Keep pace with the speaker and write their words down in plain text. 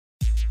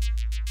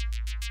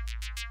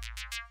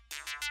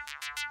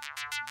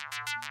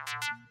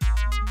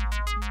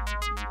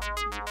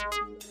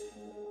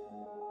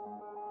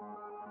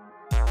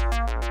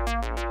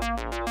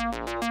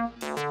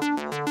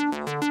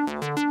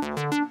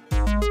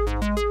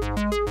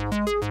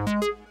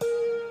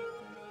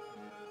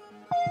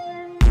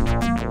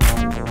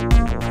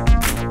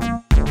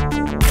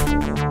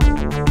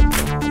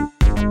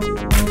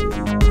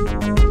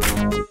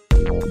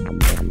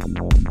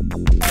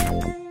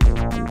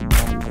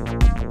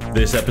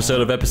This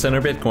episode of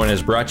Epicenter Bitcoin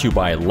is brought to you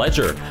by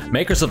Ledger,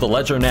 makers of the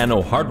Ledger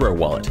Nano hardware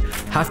wallet.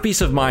 Have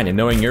peace of mind in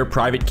knowing your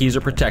private keys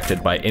are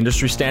protected by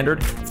industry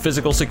standard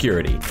physical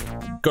security.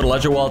 Go to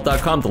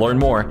ledgerwallet.com to learn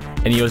more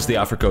and use the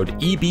offer code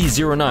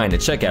EB09 at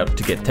checkout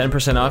to get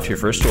 10% off your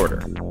first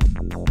order.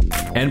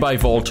 And by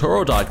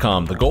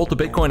Vaultoro.com, the gold to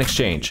Bitcoin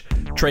exchange.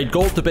 Trade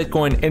gold to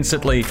Bitcoin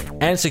instantly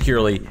and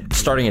securely,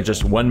 starting at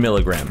just 1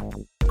 milligram.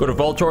 Go to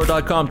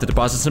Vaultoro.com to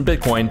deposit some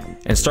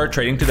Bitcoin and start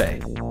trading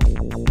today.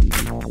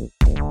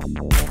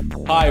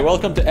 Hi,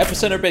 welcome to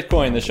Epicenter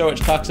Bitcoin, the show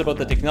which talks about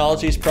the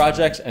technologies,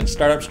 projects, and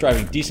startups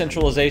driving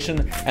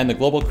decentralization and the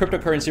global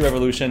cryptocurrency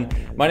revolution.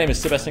 My name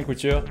is Sébastien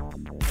Couture.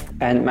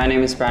 And my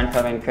name is Brian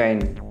Fabian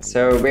Crane.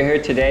 So we're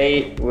here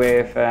today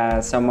with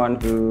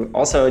someone who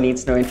also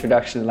needs no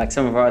introduction, like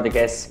some of our other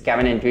guests,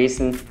 Gavin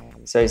Andresen.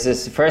 So this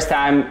is the first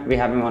time we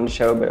have him on the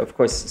show, but of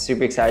course,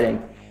 super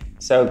exciting.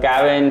 So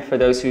Gavin, for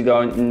those who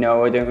don't know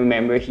or don't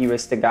remember, he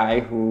was the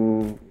guy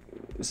who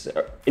was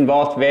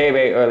involved very,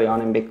 very early on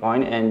in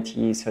Bitcoin, and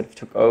he sort of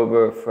took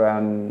over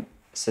from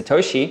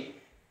Satoshi,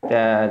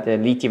 the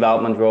lead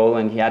development role,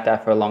 and he had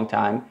that for a long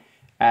time.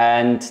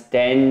 And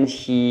then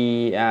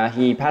he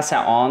passed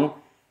that on,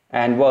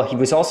 and well, he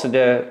was also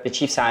the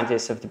chief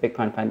scientist of the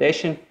Bitcoin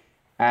Foundation,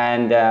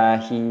 and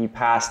he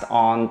passed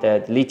on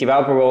the lead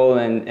developer role,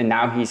 and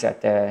now he's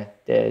at the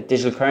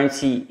Digital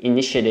Currency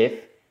Initiative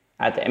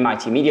at the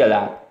MIT Media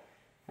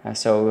Lab.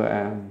 So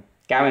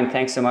Gavin,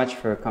 thanks so much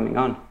for coming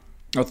on.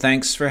 Well,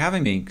 thanks for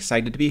having me.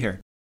 Excited to be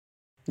here.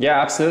 Yeah,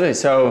 absolutely.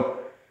 So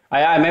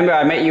I remember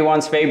I met you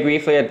once very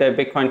briefly at the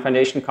Bitcoin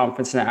Foundation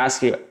conference, and I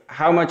asked you,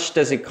 how much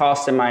does it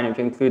cost a miner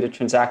to include a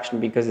transaction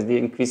because it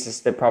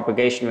increases the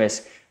propagation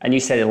risk? And you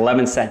said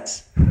 11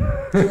 cents.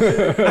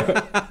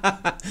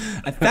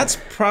 That's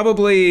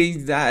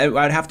probably,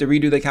 I'd have to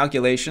redo the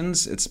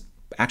calculations. It's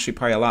actually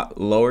probably a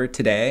lot lower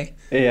today.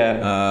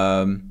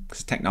 Yeah.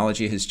 Because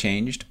technology has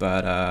changed,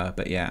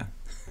 but yeah.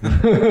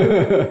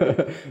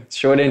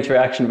 Short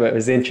interaction, but it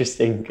was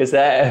interesting because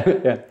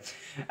yeah.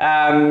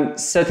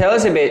 So tell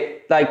us a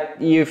bit, like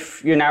you're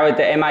now at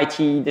the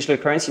MIT Digital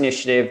Currency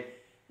Initiative.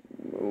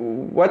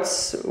 What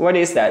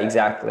is that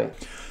exactly?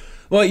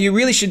 Well, you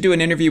really should do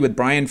an interview with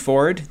Brian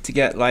Ford to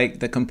get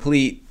like the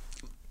complete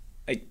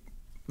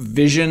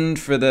vision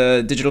for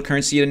the Digital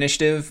Currency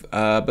Initiative.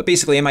 But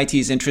basically, MIT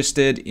is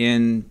interested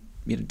in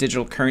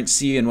digital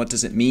currency and what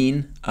does it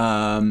mean,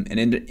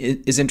 and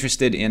is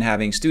interested in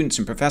having students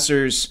and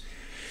professors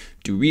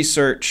do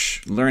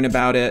research, learn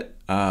about it.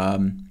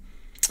 And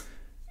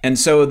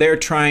so they're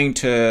trying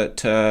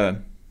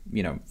to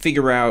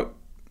figure out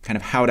kind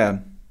of how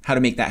to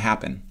make that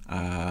happen.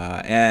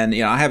 And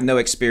I have no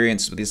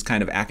experience with this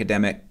kind of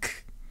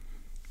academic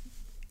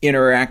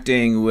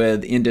interacting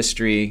with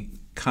industry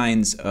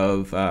kinds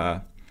of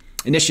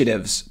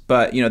initiatives,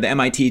 but the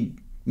MIT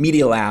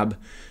Media Lab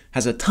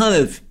has a ton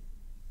of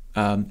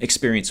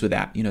experience with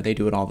that. They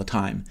do it all the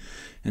time.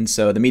 And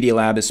so the Media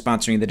Lab is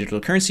sponsoring the Digital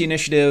Currency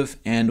Initiative,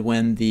 and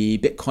when the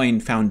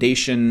Bitcoin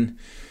Foundation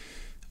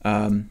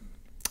kind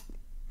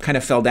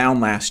of fell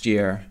down last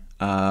year,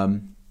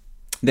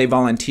 they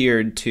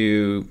volunteered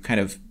to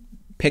kind of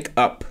pick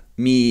up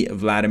me,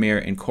 Vladimir,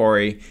 and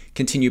Corey,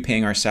 continue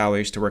paying our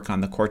salaries to work on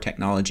the core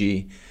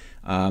technology.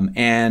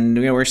 And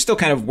we're still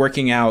kind of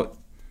working out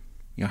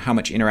how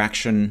much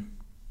interaction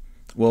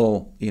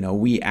will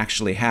we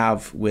actually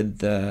have with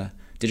the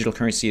Digital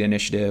Currency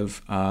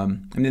Initiative.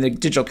 The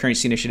Digital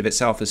Currency Initiative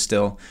itself is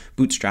still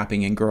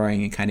bootstrapping and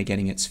growing and kind of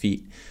getting its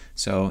feet.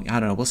 So I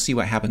don't know. We'll see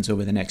what happens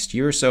over the next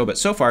year or so. But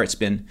so far, it's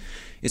been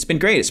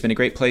great. It's been a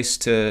great place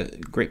to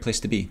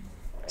be.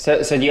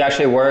 So do you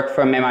actually work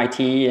from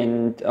MIT,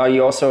 and are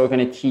you also going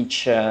to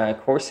teach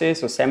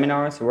courses or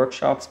seminars or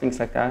workshops, things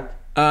like that?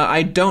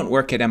 I don't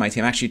work at MIT.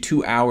 I'm actually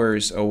 2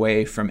 hours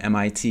away from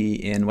MIT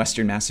in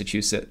Western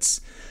Massachusetts.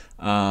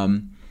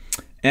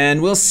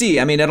 And we'll see.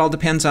 I mean, it all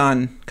depends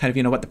on kind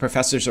of, what the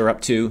professors are up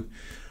to.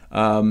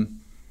 I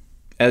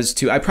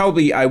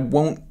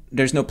won't,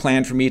 there's no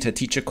plan for me to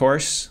teach a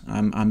course.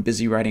 I'm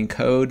busy writing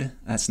code.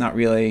 That's not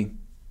really,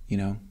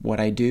 what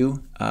I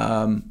do.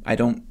 I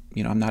don't,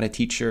 I'm not a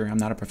teacher. I'm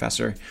not a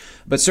professor.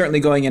 But certainly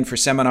going in for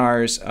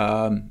seminars,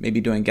 maybe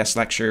doing guest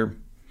lecture,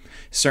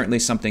 certainly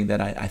something that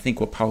I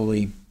think will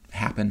probably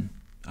happen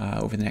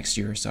over the next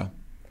year or so.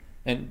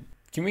 And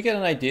can we get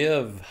an idea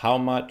of how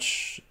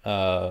much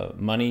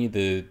money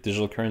the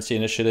Digital Currency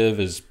Initiative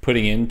is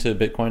putting into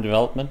Bitcoin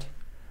development?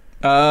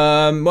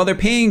 Well, they're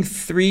paying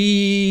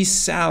 3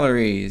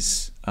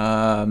 salaries.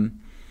 I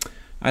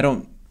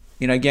don't,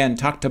 again,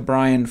 talk to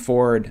Brian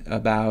Ford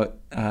about,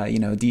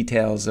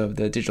 details of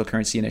the Digital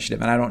Currency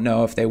Initiative. And I don't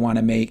know if they want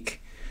to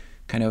make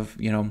kind of,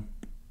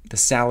 the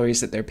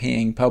salaries that they're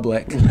paying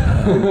public.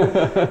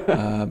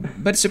 But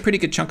it's a pretty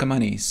good chunk of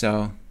money.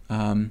 So,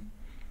 I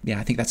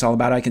think that's all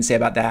about I can say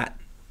about that.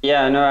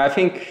 Yeah, no, I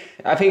think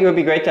it would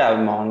be great to have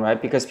him on,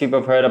 right? Because people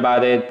have heard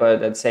about it,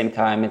 but at the same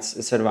time,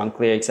 it's sort of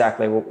unclear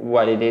exactly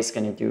what it is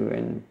going to do.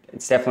 And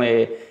it's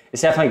definitely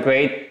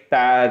great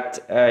that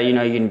a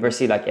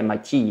university like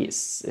MIT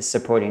is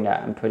supporting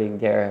that and putting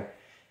their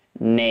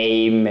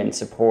name and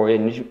support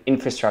and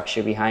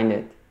infrastructure behind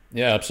it.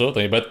 Yeah,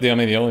 absolutely. But the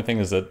only thing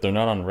is that they're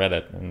not on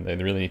Reddit, and they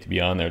really need to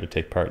be on there to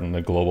take part in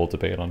the global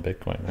debate on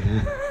Bitcoin.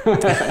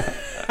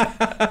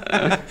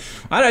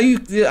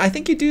 I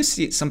think you do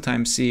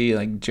sometimes see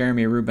like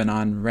Jeremy Rubin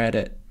on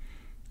Reddit.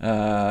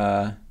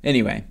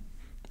 Anyway,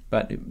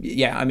 but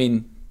yeah, I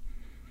mean,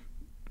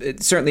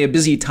 it's certainly a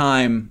busy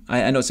time.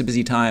 I know it's a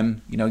busy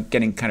time,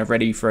 getting kind of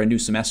ready for a new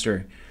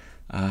semester.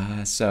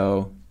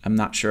 So I'm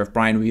not sure if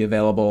Brian will be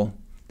available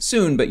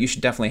soon, but you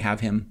should definitely have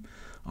him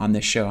on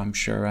this show. I'm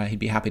sure he'd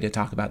be happy to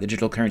talk about the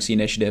Digital Currency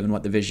Initiative and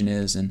what the vision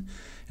is and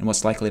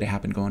what's likely to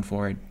happen going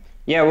forward.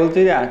 Yeah, we'll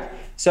do that.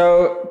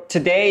 So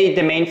today,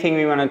 the main thing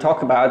we want to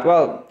talk about,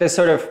 well, there's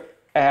sort of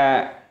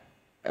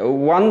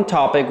one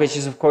topic, which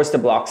is, of course, the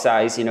block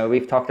size.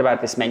 We've talked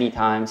about this many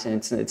times,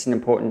 and it's an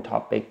important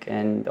topic,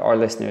 and our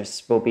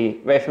listeners will be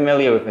very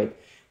familiar with it.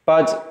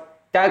 But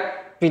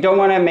that we don't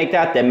want to make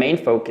that the main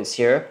focus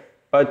here,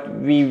 but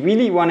we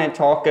really want to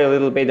talk a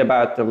little bit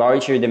about the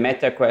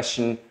meta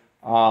question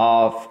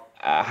of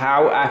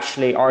how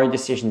actually are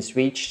decisions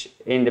reached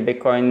in the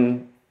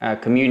Bitcoin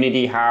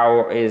community.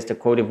 How is the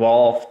code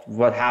evolved?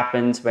 What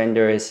happens when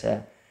there is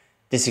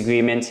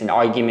disagreements and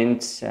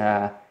arguments?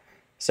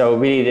 So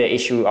really the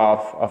issue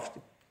of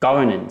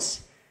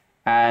governance.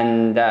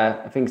 And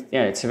I think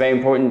it's a very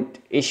important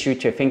issue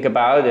to think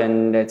about,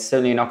 and it's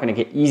certainly not going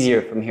to get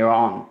easier from here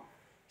on.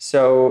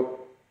 So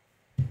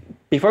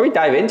before we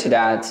dive into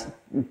that,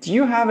 do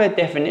you have a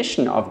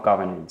definition of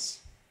governance?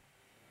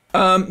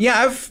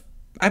 Yeah,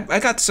 I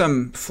got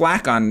some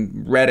flack on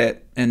Reddit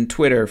and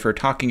Twitter for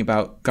talking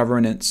about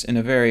governance in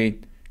a very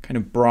kind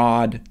of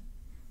broad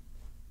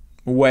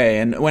way.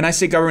 And when I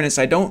say governance,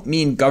 I don't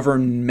mean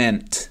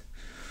government.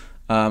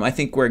 I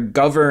think we're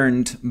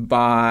governed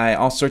by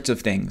all sorts of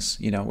things.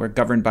 We're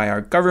governed by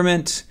our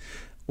government.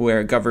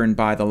 We're governed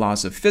by the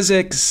laws of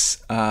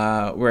physics.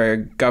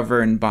 We're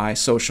governed by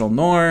social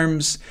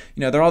norms.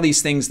 There are all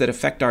these things that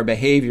affect our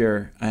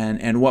behavior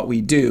and what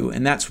we do.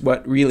 And that's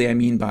what really I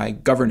mean by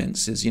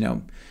governance is,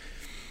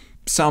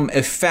 some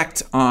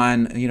effect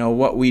on,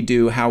 what we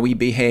do, how we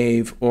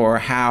behave, or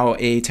how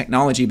a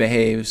technology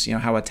behaves,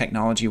 how a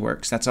technology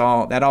works. That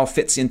all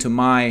fits into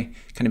my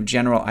kind of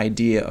general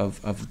idea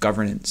of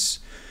governance.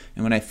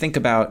 And when I think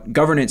about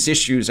governance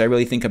issues, I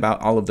really think about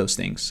all of those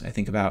things. I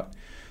think about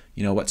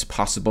what's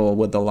possible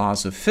with the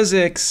laws of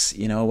physics,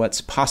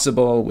 what's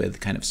possible with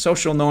kind of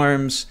social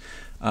norms,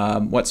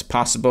 what's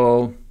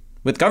possible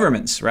with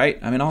governments, right?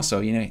 I mean,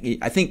 also,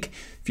 I think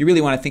if you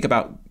really want to think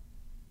about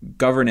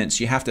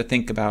governance, you have to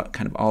think about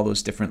kind of all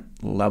those different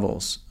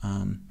levels.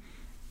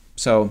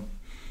 So,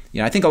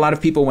 I think a lot of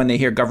people, when they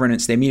hear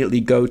governance, they immediately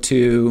go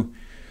to,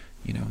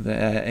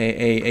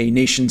 a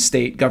nation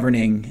state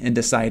governing and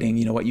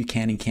deciding, what you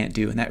can and can't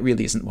do. And that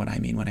really isn't what I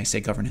mean when I say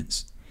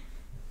governance.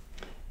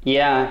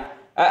 Yeah.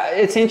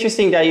 It's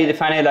interesting that you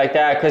define it like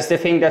that, because the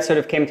thing that sort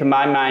of came to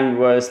my mind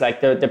was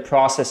like the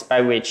process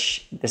by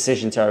which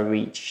decisions are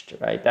reached,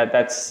 right?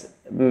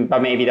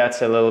 But maybe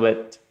that's a little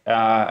bit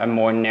a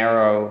more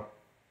narrow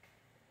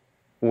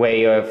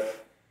way of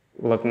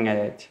looking at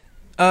it.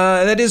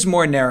 That is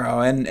more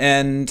narrow,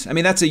 and I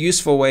mean that's a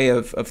useful way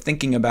of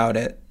thinking about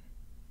it.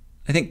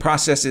 I think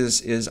process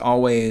is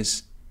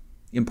always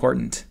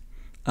important,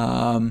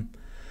 and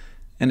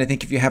I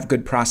think if you have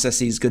good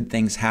processes, good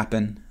things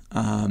happen.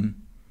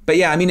 But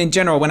yeah, I mean, in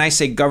general, when I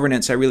say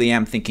governance, I really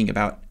am thinking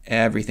about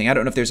everything. I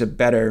don't know if there's a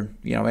better,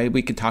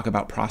 we could talk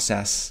about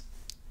process.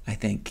 I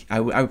think I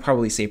would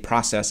probably say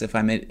process if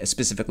I'm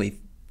specifically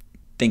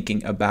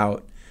thinking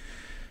about,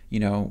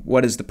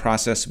 what is the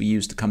process we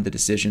use to come to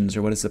decisions,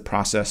 or what is the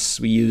process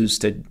we use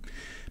to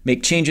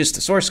make changes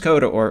to source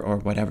code or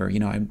whatever.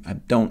 I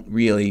don't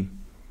really,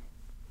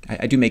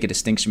 I do make a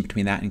distinction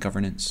between that and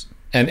governance.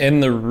 And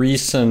in the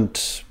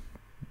recent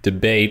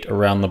debate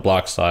around the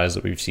block size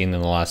that we've seen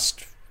in the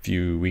last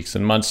few weeks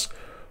and months,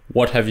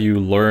 what have you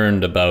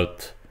learned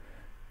about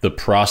the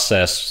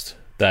process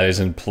that is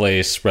in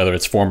place, whether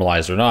it's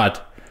formalized or not?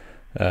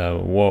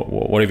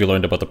 What have you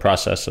learned about the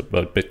process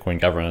about Bitcoin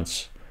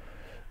governance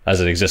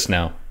as it exists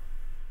now?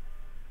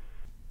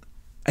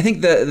 I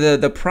think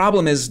the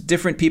problem is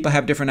different people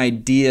have different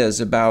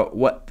ideas about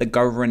what the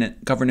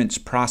governance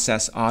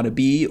process ought to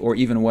be, or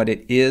even what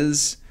it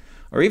is,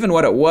 or even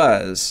what it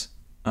was.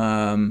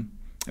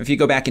 If you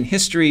go back in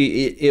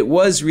history, it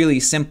was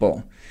really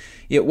simple.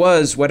 It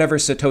was whatever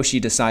Satoshi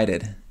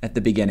decided at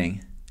the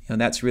beginning.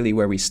 That's really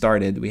where we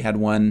started. We had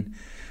one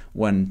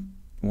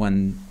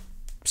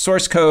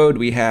source code.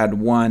 We had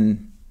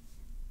one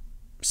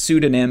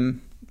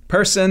pseudonym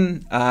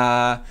person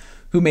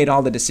who made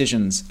all the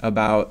decisions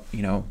about,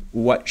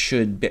 what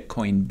should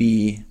Bitcoin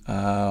be,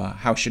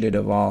 how should it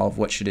evolve,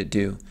 what should it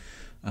do.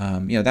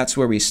 That's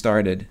where we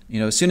started.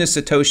 As soon as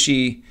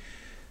Satoshi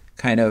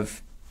kind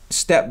of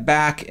stepped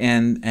back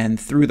and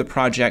threw the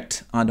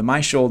project onto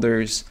my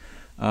shoulders,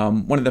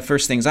 one of the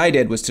first things I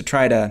did was to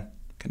try to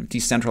kind of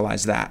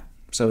decentralize that,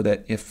 so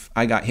that if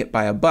I got hit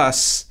by a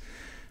bus,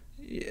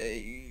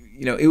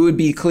 it would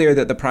be clear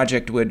that the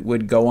project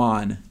would go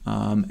on.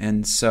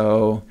 And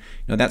so,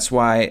 that's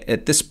why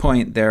at this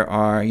point there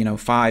are,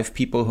 5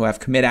 people who have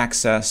commit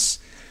access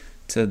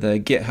to the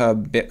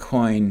GitHub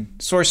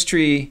Bitcoin source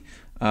tree.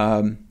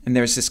 And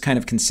there's this kind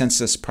of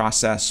consensus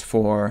process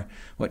for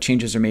what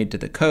changes are made to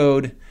the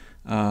code.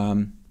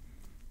 And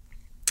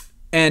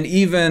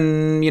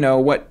even,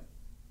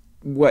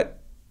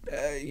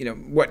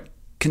 what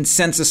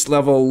consensus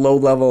level, low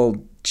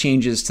level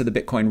changes to the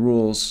Bitcoin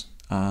rules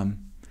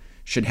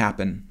should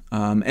happen.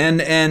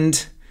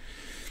 And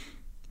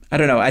I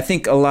don't know, I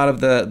think a lot of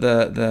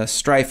the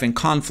strife and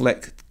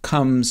conflict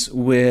comes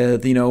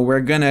with,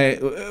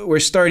 we're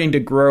starting to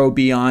grow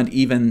beyond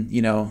even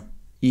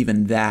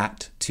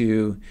that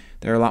to,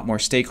 there are a lot more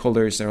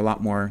stakeholders, there are a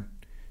lot more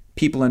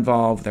people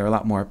involved, there are a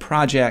lot more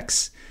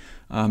projects.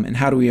 And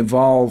how do we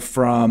evolve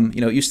from,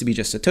 it used to be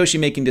just Satoshi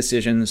making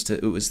decisions to,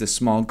 it was this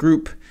small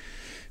group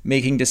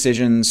making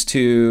decisions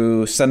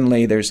to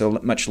suddenly there's a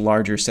much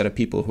larger set of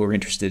people who are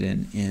interested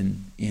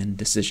in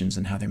decisions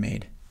and how they're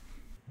made.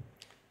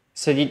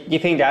 So do you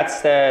think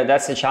that's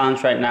the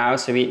challenge right now?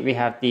 So we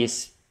have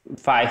these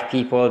 5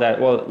 people that,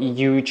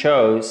 you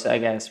chose, I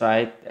guess,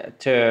 right,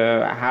 to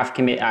have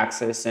commit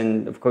access.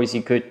 And of course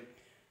you could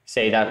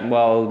say that,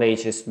 they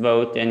just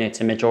vote and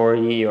it's a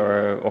majority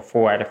or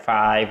 4 out of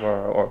 5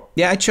 or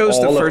yeah, I chose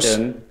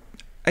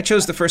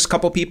the first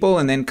couple people,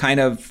 and then kind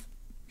of,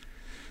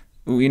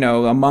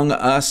 among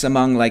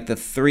like the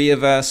 3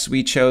 of us,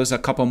 we chose a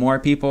couple more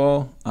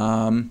people.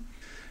 And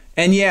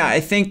yeah, I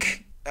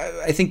think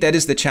that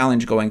is the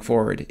challenge going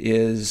forward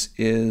is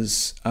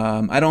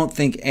I don't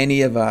think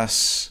any of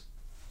us,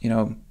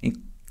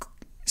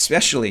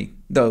 especially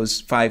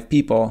those 5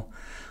 people,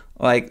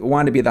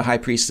 want to be the high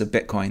priests of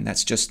Bitcoin.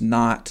 That's just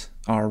not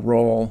our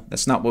role.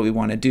 That's not what we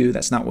want to do.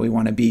 That's not what we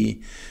want to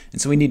be.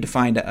 And so we need to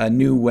find a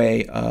new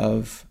way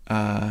of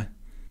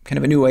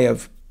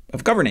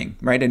of governing,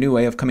 right? A new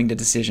way of coming to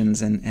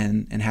decisions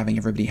and having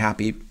everybody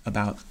happy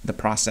about the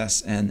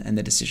process and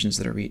the decisions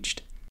that are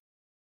reached.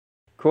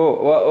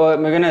 Cool. Well,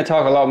 we're going to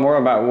talk a lot more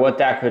about what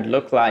that could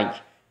look like.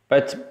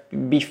 But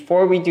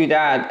before we do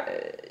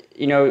that,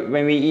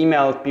 when we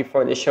emailed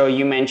before the show,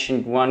 you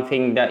mentioned one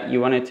thing that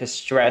you wanted to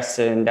stress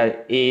and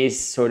that is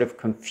sort of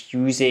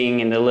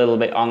confusing and a little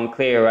bit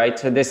unclear, right?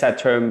 So there's that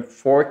term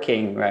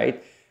forking,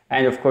 right?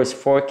 And of course,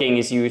 forking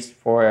is used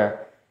for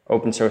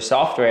open source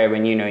software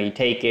when, you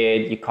take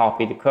it, you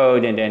copy the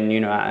code, and then,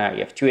 you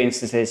have 2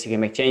 instances, you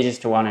can make changes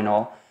to one and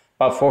all.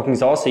 But forking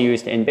is also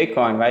used in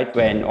Bitcoin, right?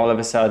 When all of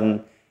a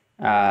sudden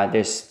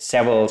there's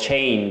several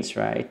chains,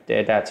 right,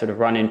 that sort of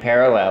run in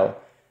parallel.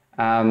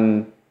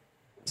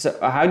 So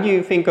how do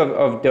you think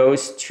of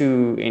those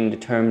two in the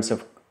terms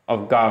of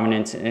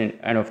governance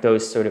and of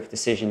those sort of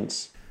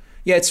decisions?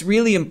 Yeah, it's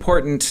really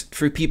important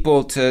for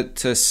people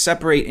to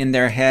separate in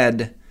their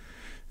head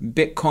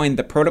Bitcoin,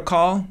 the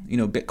protocol,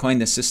 Bitcoin,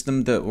 the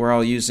system that we're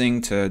all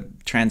using to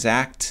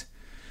transact,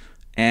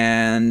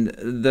 and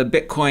the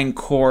Bitcoin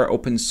Core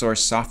open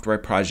source software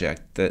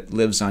project that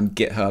lives on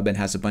GitHub and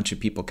has a bunch of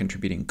people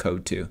contributing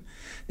code to.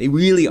 They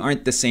really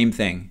aren't the same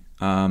thing.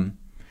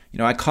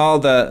 I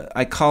call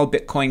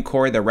Bitcoin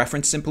Core the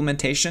reference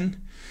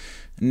implementation,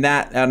 and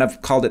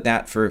I've called it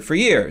that for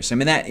years. I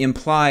mean, that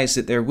implies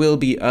that there will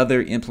be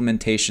other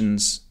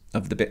implementations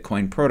of the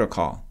Bitcoin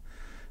protocol.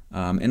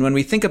 And when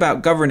we think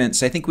about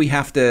governance, I think we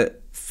have to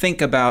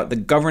think about the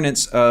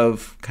governance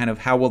of kind of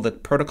how will the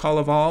protocol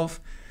evolve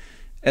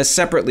as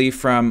separately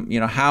from,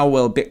 how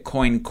will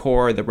Bitcoin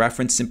Core, the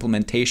reference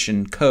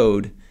implementation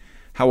code,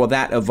 how will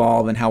that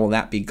evolve and how will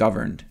that be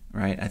governed,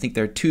 right? I think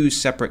there are 2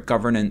 separate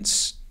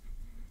governance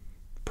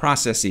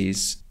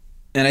processes.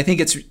 And I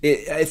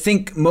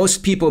think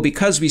most people,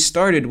 because we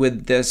started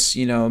with this,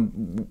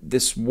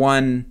 this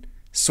one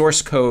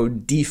source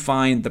code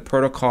defined the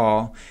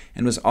protocol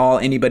and was all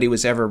anybody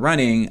was ever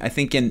running, I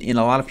think in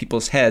a lot of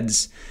people's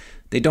heads,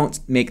 they don't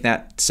make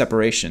that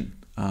separation.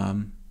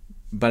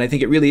 But I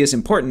think it really is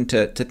important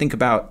to think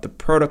about the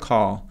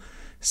protocol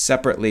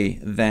separately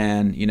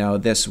than,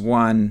 this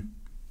one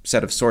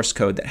set of source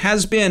code that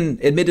has been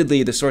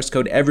admittedly the source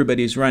code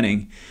everybody's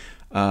running.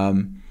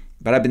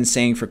 But I've been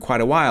saying for quite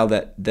a while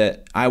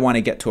that I want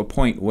to get to a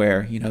point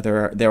where,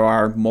 there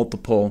are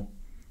multiple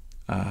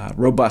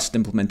robust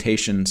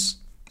implementations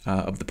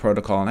of the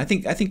protocol, and I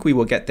think we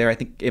will get there. I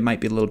think it might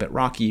be a little bit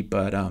rocky,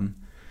 but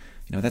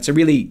that's a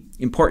really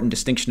important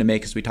distinction to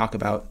make as we talk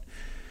about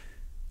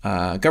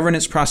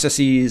governance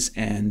processes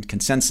and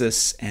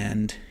consensus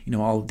and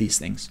all of these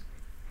things.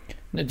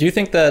 Do you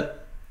think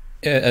that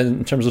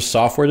in terms of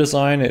software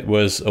design, it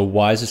was a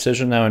wise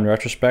decision now in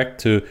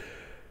retrospect to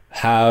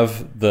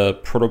have the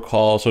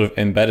protocol sort of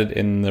embedded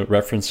in the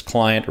reference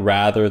client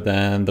rather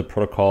than the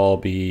protocol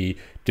be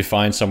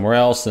defined somewhere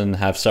else and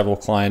have several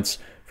clients?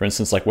 For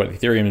instance, like what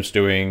Ethereum is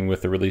doing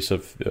with the release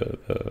of the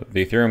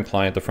Ethereum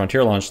client, the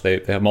Frontier launch,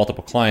 they have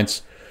multiple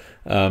clients.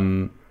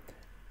 What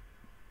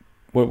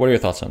are your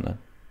thoughts on that?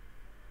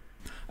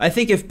 I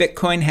think if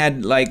Bitcoin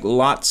had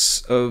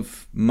lots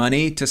of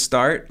money to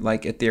start,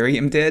 like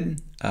Ethereum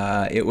did,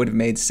 it would have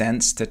made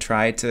sense to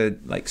try to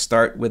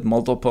start with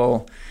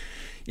multiple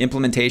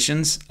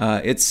implementations.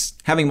 It's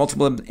having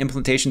multiple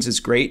implementations is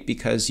great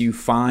because you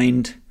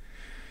find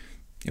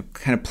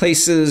kind of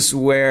places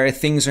where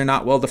things are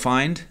not well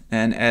defined.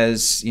 And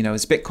as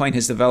Bitcoin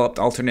has developed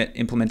alternate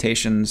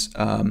implementations,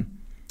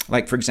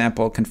 like for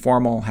example,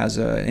 Conformal has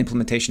an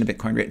implementation of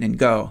Bitcoin written in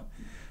Go,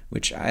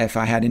 which if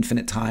I had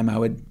infinite time, I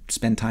would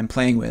spend time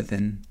playing with.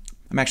 And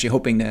I'm actually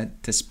hoping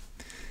to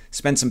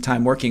spend some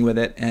time working with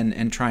it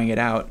and trying it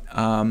out.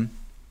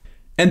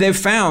 And they've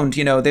found,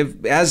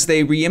 as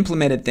they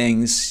re-implemented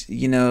things,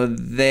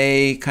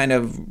 they kind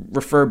of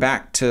refer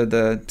back to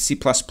the C++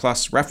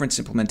 reference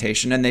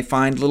implementation, and they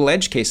find little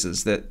edge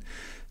cases that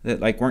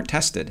like weren't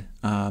tested,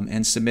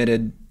 and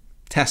submitted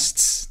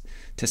tests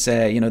to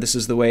say, this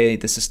is the way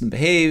the system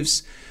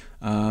behaves.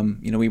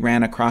 We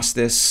ran across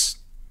this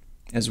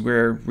as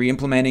we're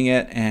re-implementing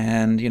it,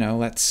 and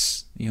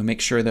let's make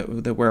sure that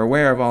we're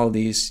aware of all of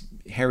these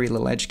hairy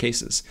little edge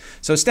cases.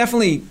 So it's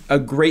definitely a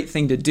great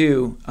thing to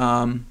do.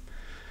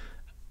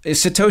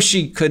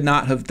 Satoshi could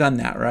not have done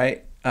that,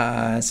 right?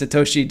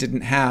 Satoshi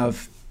didn't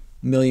have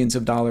millions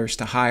of dollars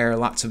to hire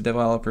lots of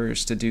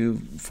developers to do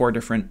 4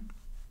 different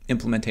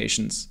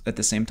implementations at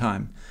the same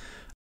time.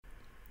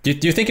 Do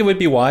you think it would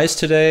be wise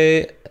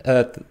today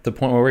at the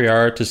point where we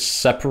are to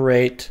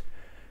separate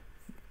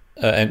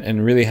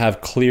and really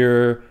have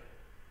clear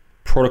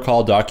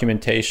protocol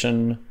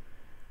documentation?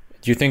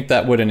 Do you think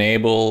that would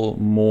enable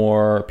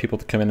more people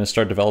to come in and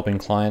start developing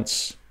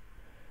clients?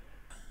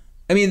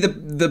 I mean,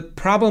 the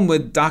problem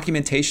with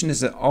documentation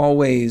is it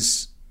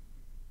always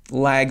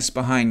lags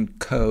behind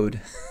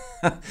code.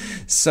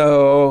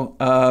 So,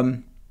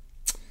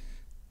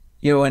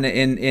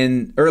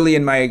 in early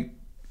in my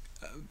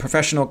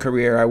professional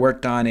career, I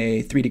worked on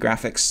a 3D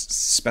graphics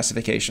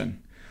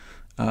specification,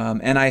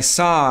 and I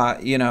saw,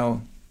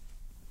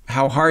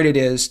 how hard it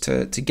is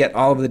to get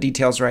all of the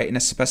details right in a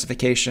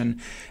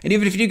specification. And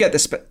even if you do get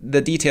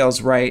the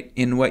details right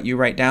in what you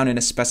write down in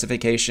a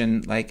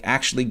specification, like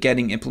actually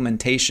getting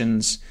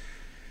implementations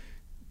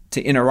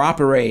to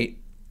interoperate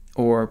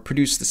or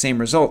produce the same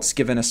results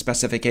given a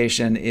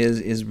specification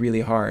is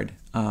really hard.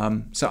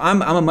 So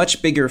I'm a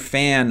much bigger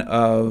fan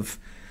of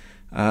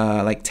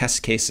like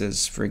test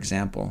cases, for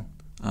example.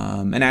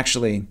 And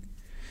actually,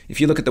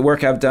 if you look at the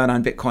work I've done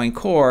on Bitcoin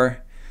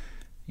Core,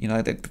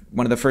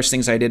 one of the first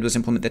things I did was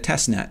implement the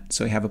testnet,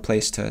 so we have a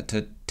place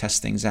to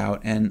test things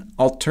out. And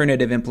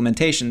alternative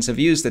implementations have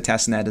used the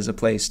testnet as a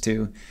place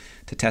to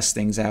test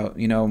things out.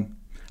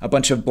 A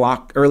bunch of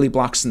early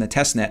blocks in the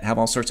testnet have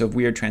all sorts of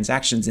weird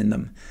transactions in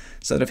them.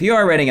 So that if you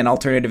are writing an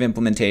alternative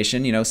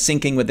implementation,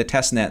 syncing with the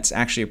testnet's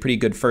actually a pretty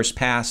good first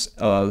pass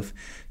of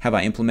have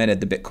I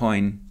implemented the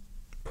Bitcoin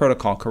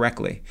protocol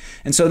correctly.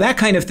 And so that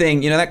kind of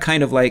thing, that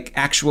kind of like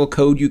actual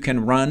code you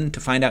can run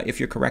to find out if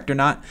you're correct or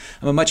not,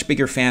 I'm a much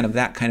bigger fan of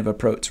that kind of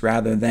approach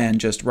rather than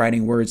just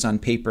writing words on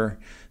paper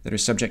that are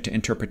subject to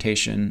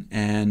interpretation.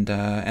 And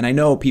I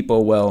know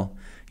people will,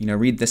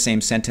 read the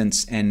same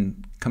sentence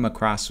and come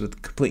across with a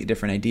completely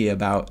different idea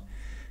about,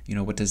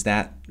 what does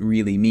that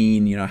really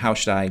mean? How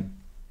should I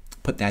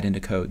put that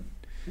into code?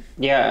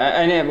 Yeah,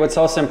 and what's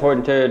also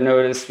important to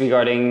notice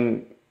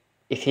regarding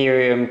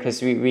Ethereum,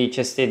 because we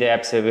just did an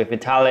episode with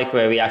Vitalik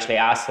where we actually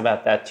asked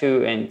about that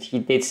too, and he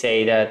did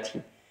say that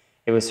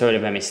it was sort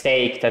of a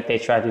mistake that they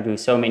tried to do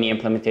so many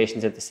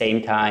implementations at the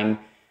same time,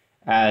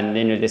 and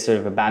they sort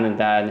of abandoned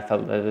that and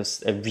felt that it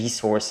was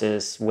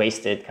resources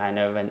wasted kind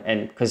of,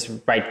 and because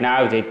right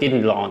now they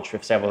didn't launch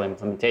with several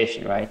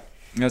implementations, right?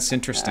 That's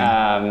interesting.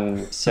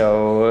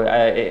 So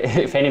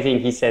if anything,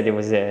 he said it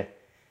was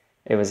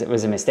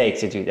a mistake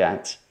to do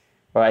that.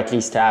 Or at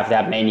least to have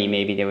that many,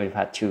 maybe they would have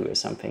had 2 or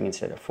something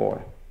instead of 4.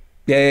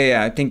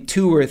 Yeah. I think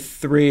 2 or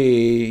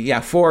 3. Yeah,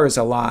 4 is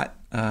a lot.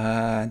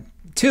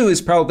 2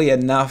 is probably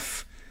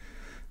enough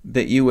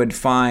that you would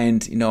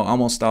find,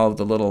 almost all of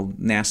the little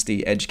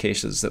nasty edge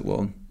cases that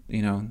will,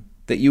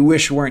 that you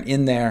wish weren't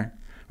in there,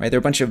 right? There are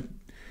a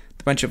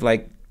bunch of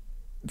like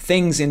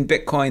things in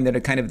Bitcoin that are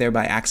kind of there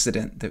by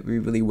accident that we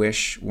really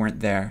wish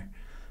weren't there.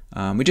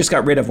 We just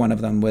got rid of one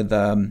of them with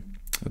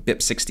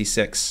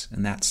BIP66,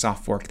 and that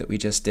soft fork that we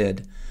just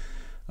did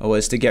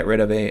was to get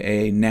rid of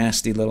a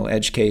nasty little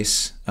edge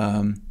case.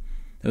 It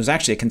was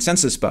actually a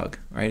consensus bug,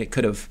 right? It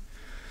could have,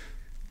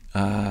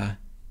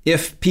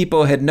 if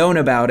people had known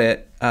about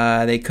it,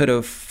 they could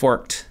have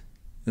forked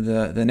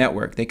the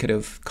network. They could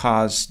have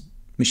caused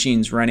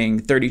machines running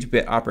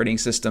 32-bit operating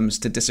systems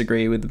to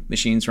disagree with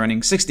machines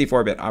running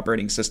 64-bit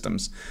operating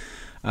systems,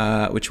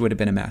 which would have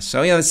been a mess.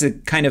 So it's the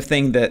kind of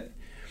thing that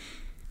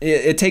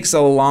it takes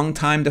a long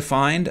time to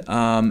find,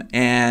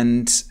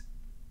 and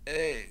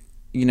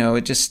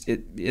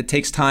it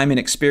takes time and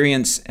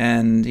experience,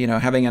 and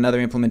having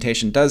another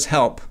implementation does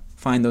help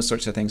find those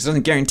sorts of things. It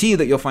doesn't guarantee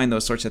that you'll find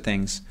those sorts of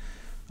things,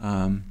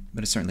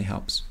 but it certainly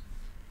helps.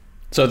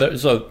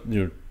 So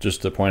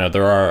just to point out,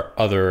 there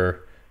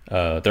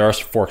are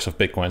forks of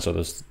Bitcoin. So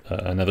there's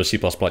another C++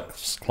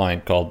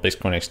 client called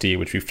Bitcoin XT,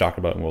 which we've talked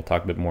about, and we'll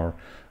talk a bit more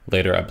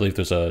later. I believe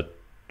there's a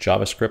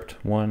JavaScript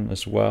one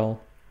as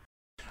well.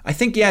 I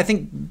think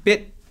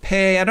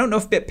BitPay, I don't know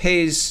if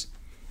BitPay's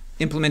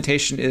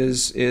implementation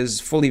is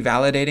fully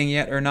validating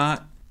yet or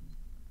not.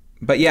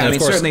 But yeah, I mean,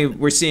 certainly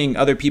we're seeing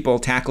other people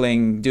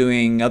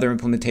doing other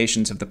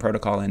implementations of the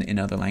protocol in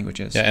other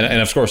languages. Yeah,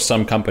 and of course,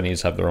 some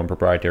companies have their own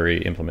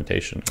proprietary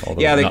implementation.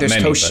 Yeah, like there's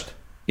Toshi.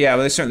 Yeah,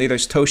 well,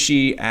 there's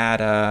Toshi at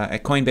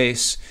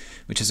Coinbase,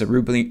 which is a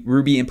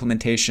Ruby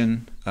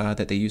implementation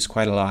that they use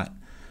quite a lot.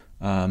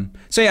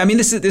 So yeah, I mean,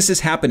 this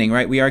is happening,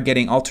 right? We are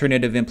getting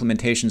alternative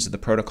implementations of the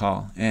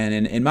protocol,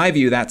 and in my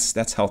view,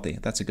 that's healthy.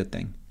 That's a good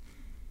thing.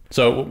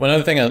 So one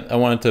other thing I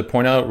wanted to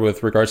point out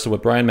with regards to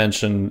what Brian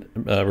mentioned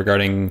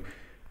regarding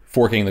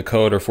forking the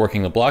code or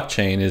forking the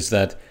blockchain is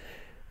that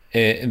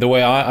the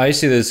way I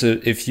see this,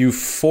 if you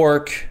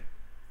fork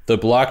the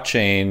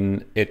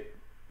blockchain, it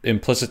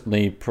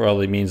implicitly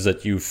probably means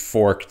that you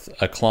forked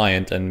a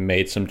client and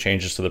made some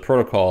changes to the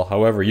protocol.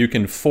 However, you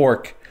can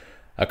fork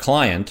a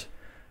client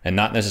and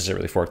not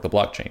necessarily fork the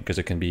blockchain because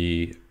it can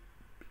be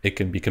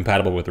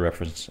compatible with the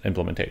reference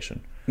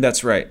implementation.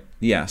 That's right.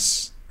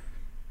 Yes.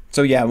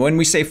 So yeah, when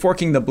we say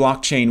forking the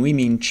blockchain, we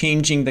mean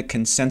changing the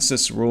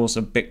consensus rules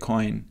of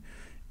Bitcoin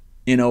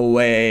in a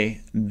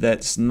way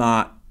that's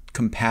not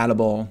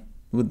compatible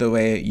with the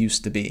way it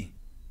used to be.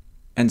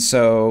 And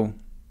so,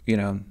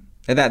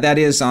 that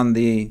is on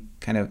the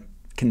kind of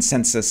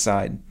consensus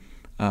side.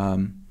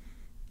 And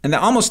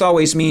that almost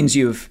always means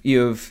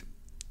you've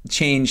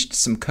changed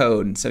some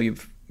code. And so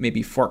you've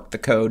maybe forked the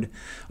code.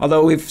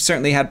 Although we've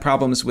certainly had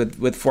problems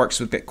with forks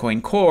with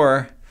Bitcoin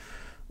Core,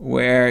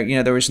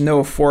 where there was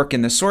no fork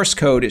in the source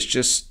code. It's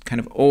just kind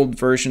of old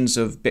versions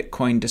of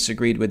Bitcoin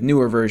disagreed with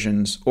newer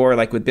versions, or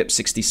like with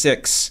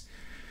BIP66,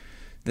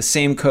 the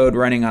same code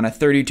running on a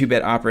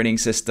 32-bit operating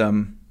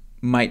system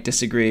might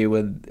disagree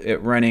with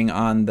it running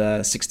on the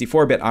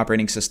 64-bit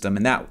operating system,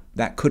 and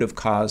that could have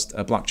caused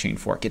a blockchain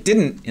fork. It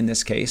didn't in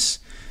this case.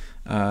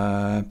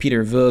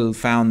 Peter Vull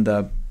found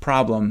the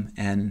problem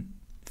and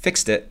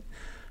fixed it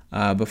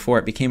before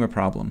it became a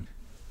problem.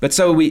 But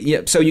so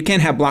you can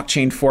have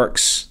blockchain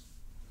forks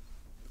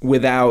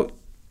without,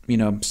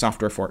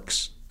 software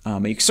forks.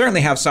 You can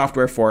certainly have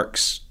software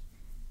forks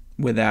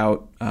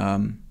without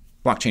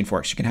blockchain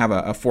forks. You can have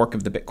a fork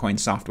of the Bitcoin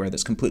software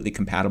that's completely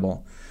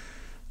compatible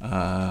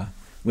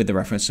with the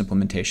reference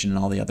implementation and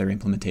all the other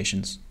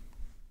implementations.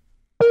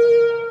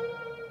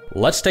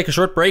 Let's take a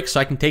short break so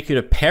I can take you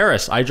to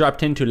Paris. I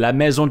dropped into La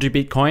Maison du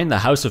Bitcoin, the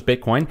House of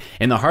Bitcoin,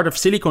 in the heart of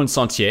Silicon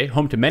Sentier,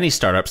 home to many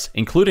startups,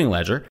 including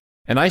Ledger.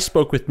 And I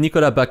spoke with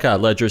Nicolas Bacca,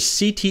 Ledger's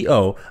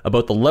CTO,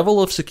 about the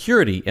level of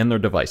security in their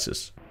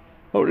devices.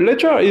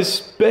 Ledger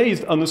is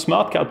based on a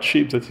smart card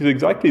chip that is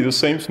exactly the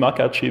same smart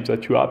card chip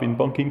that you have in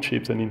banking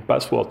chips and in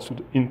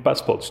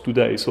passports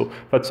today. So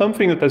that's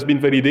something that has been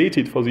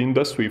validated for the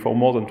industry for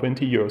more than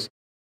 20 years.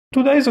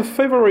 Today, the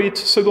favorite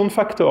second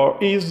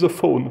factor is the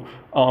phone.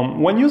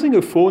 When using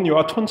a phone, you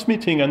are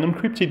transmitting an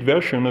encrypted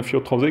version of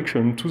your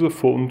transaction to the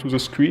phone, to the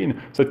screen,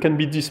 that can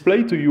be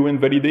displayed to you and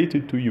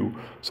validated to you.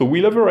 So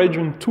we leverage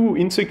on two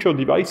insecure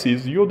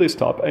devices, your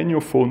desktop and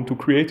your phone, to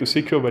create a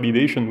secure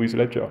validation with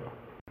Ledger.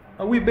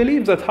 We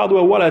believe that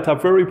hardware wallets are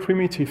very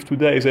primitive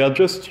today. They are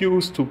just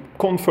used to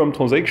confirm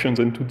transactions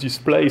and to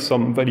display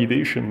some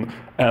validation,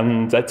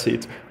 and that's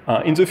it.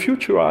 In the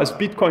future, as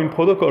Bitcoin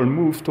protocol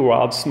moves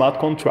towards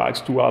smart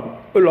contracts to have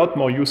a lot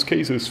more use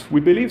cases,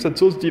 we believe that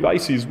those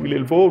devices will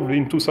evolve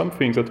into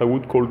something that I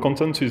would call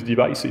consensus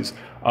devices,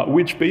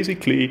 which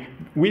basically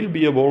will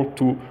be able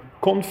to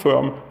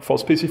confirm for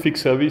specific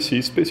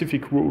services,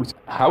 specific rules.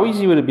 How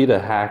easy would it be to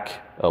hack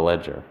a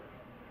ledger?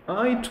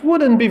 It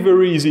wouldn't be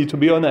very easy, to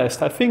be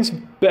honest. I think the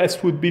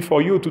best would be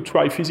for you to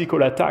try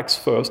physical attacks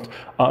first,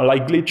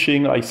 like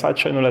glitching, like side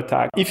channel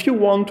attack. If you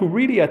want to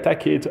really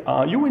attack it,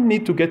 you will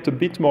need to get a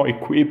bit more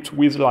equipped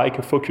with like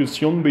a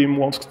focused ion beam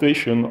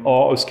workstation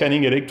or a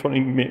scanning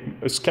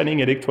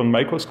electron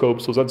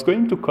microscope. So that's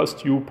going to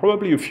cost you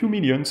probably a few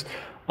millions.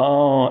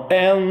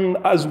 And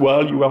as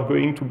well, you are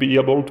going to be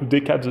able to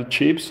decap the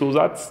chip. So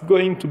that's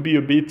going to be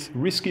a bit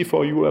risky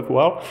for you as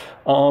well.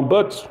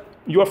 But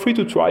you are free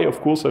to try, of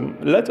course, and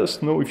let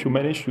us know if you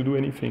manage to do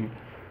anything.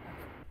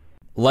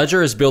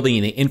 Ledger is building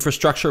an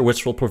infrastructure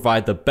which will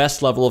provide the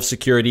best level of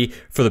security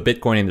for the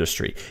Bitcoin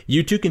industry.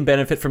 You too can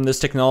benefit from this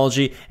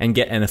technology and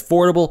get an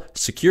affordable,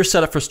 secure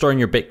setup for storing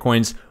your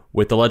Bitcoins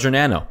with the Ledger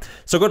Nano.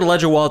 So go to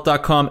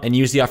ledgerwallet.com and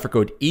use the offer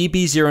code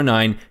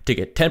EB09 to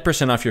get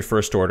 10% off your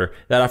first order.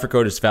 That offer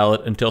code is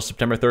valid until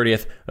September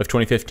 30th of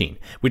 2015.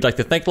 We'd like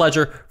to thank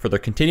Ledger for their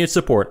continued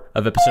support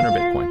of Epicenter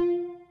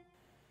Bitcoin.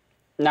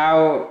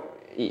 Now,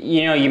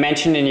 you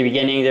mentioned in the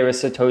beginning there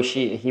was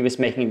Satoshi. He was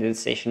making the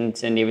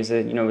decisions, and it was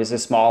a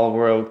small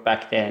world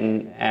back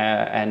then.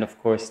 And of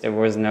course, there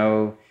was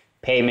no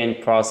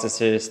payment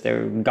processors.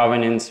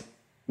 Governments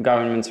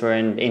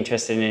weren't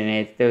interested in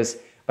it.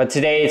 But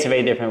today it's a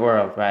very different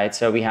world, right?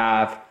 So we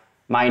have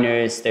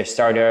miners, there's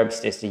startups,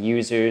 there's the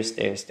users,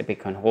 there's the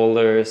Bitcoin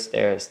holders,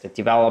 there's the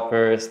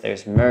developers,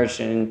 there's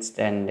merchants,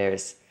 then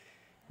there's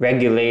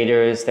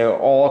regulators. There are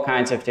all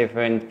kinds of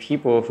different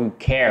people who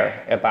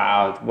care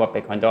about what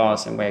Bitcoin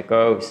does and where it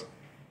goes.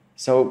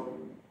 So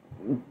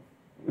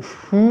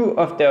who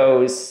of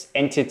those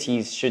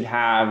entities should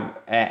have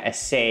a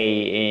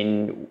say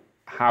in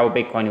how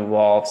Bitcoin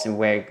evolves and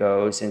where it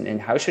goes,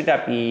 and how should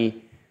that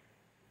be,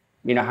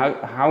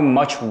 how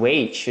much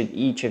weight should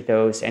each of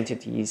those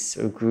entities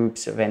or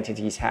groups of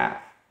entities have?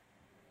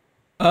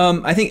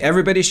 I think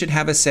everybody should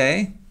have a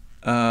say.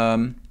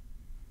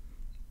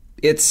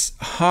 It's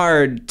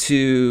hard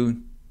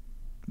to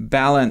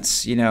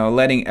balance,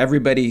 letting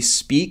everybody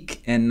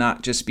speak and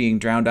not just being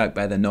drowned out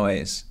by the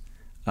noise.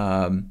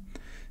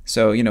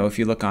 So, if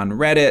you look on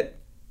Reddit,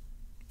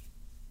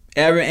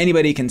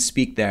 anybody can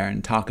speak there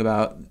and talk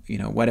about,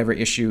 whatever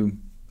issue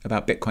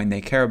about Bitcoin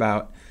they care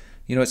about.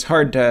 It's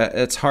hard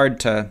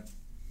to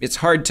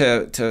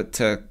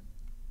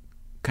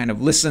kind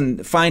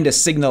of find a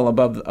signal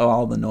above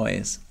all the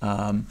noise.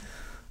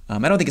 I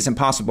don't think it's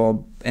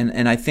impossible,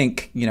 and I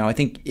think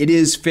it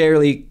is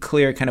fairly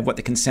clear kind of what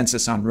the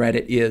consensus on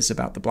Reddit is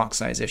about the block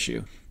size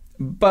issue.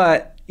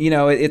 But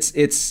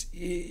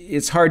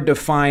it's hard to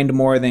find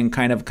more than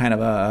kind of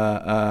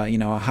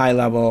a high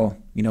level.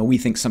 We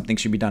think something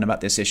should be done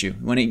about this issue.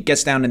 When it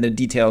gets down into the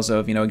details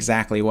of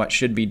exactly what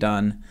should be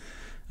done,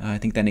 I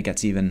think then it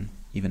gets even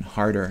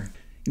harder.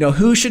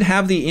 Who should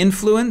have the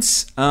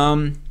influence?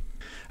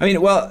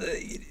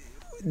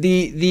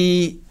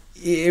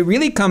 It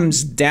really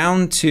comes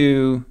down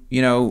to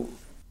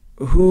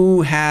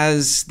who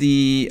has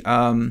the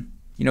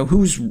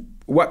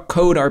what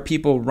code are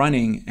people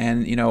running,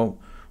 and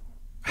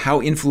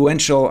how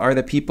influential are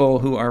the people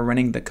who are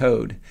running the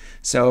code.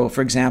 So,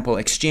 for example,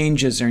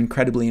 exchanges are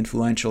incredibly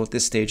influential at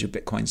this stage of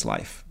Bitcoin's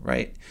life,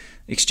 right?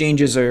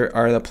 Exchanges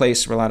are the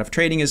place where a lot of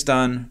trading is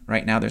done.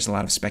 Right now, there's a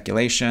lot of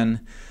speculation.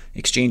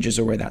 Exchanges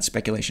are where that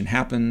speculation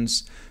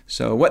happens.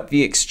 So what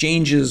the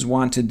exchanges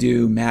want to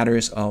do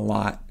matters a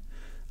lot.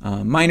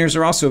 Miners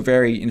are also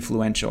very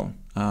influential.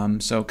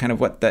 So kind of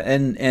what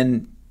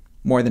and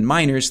more than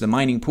miners, the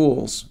mining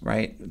pools,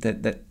 right,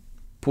 that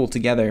pool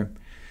together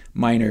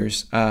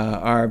miners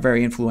are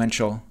very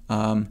influential.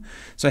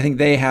 So I think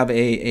they have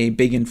a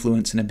big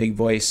influence and a big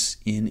voice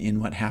in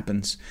what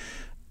happens.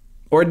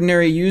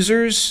 Ordinary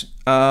users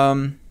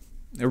or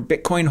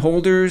Bitcoin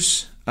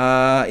holders,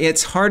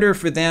 it's harder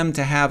for them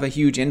to have a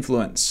huge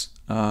influence.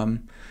 I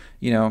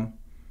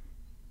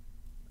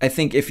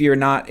think if you're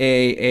not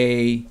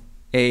if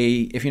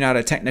you're not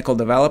a technical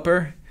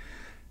developer,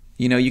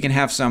 you can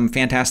have some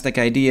fantastic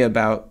idea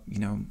about,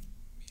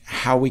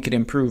 how we could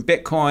improve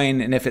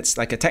Bitcoin. And if it's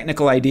like a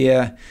technical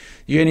idea,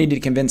 you're going to need to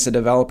convince a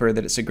developer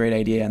that it's a great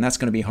idea. And that's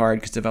going to be hard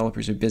because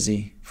developers are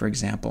busy, for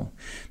example.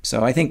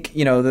 So I think,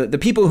 the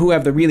people who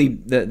have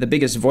the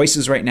biggest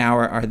voices right now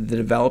are the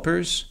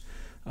developers,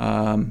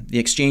 the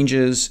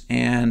exchanges,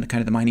 and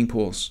kind of the mining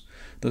pools.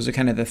 Those are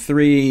kind of the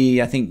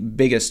three, I think,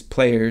 biggest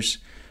players.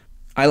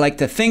 I like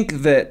to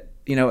think that,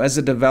 as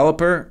a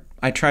developer,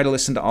 I try to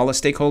listen to all the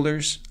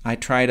stakeholders. I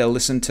try to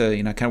listen to,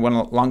 kind of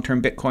what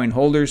long-term Bitcoin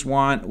holders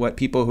want, what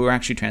people who are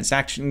actually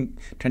transacting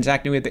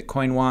with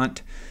Bitcoin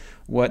want,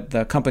 what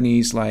the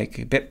companies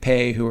like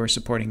BitPay who are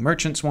supporting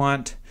merchants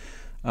want,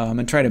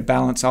 and try to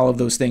balance all of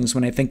those things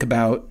when I think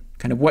about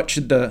kind of what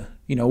should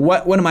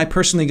what am I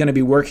personally going to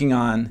be working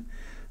on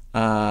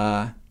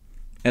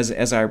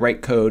as I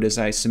write code, as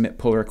I submit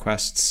pull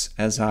requests,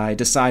 as I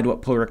decide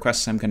what pull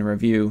requests I'm going to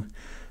review.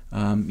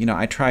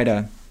 I try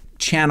to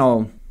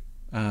channel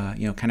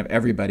kind of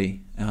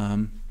everybody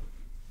to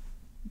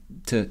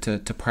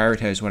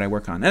prioritize what I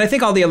work on. And I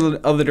think all the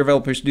other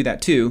developers do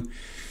that too.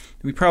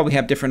 We probably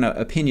have different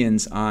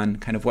opinions on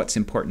kind of what's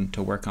important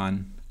to work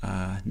on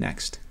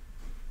next.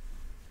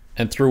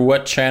 And through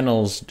what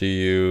channels do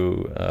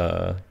you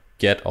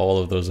get all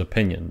of those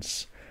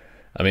opinions?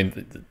 I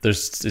mean, it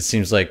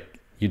seems like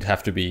you'd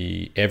have to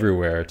be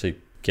everywhere to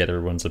get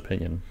everyone's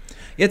opinion.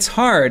 It's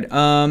hard,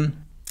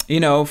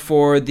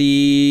 for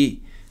the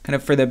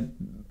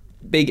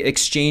big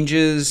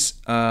exchanges,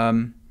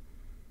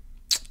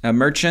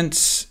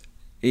 merchants.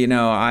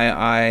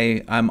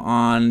 I'm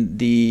on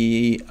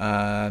the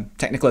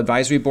technical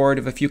advisory board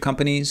of a few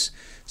companies,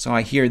 so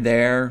I hear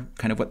their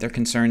kind of what their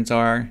concerns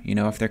are.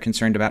 If they're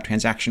concerned about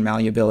transaction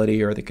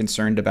malleability, or they're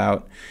concerned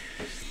about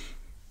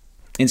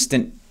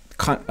instant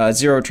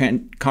zero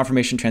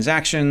confirmation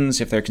transactions,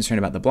 if they're concerned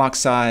about the block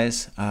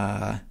size.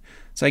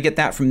 So I get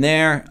that from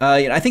there.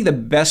 I think the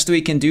best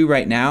we can do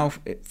right now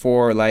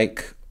for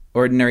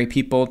ordinary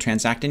people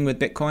transacting with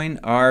Bitcoin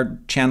are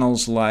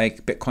channels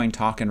like Bitcoin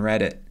Talk and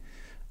Reddit.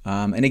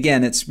 And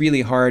again, it's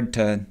really hard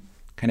to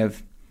kind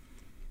of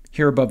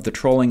hear above the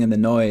trolling and the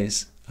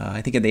noise.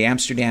 I think at the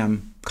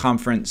Amsterdam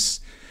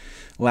conference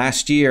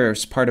last year,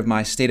 as part of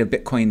my State of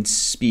Bitcoin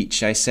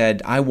speech, I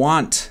said, I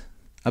want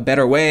a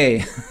better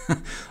way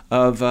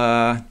of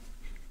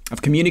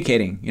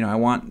communicating. I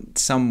want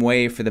some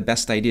way for the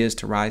best ideas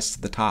to rise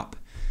to the top,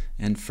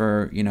 and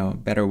for, a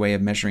better way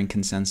of measuring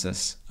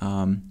consensus.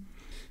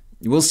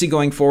 We'll see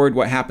going forward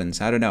what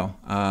happens. I don't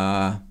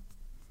know.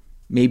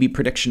 Maybe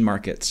prediction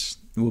markets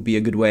will be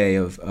a good way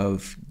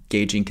of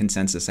gauging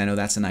consensus. I know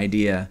that's an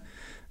idea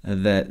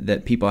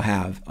that people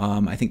have.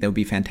 I think that would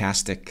be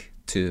fantastic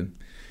to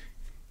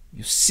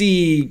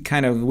see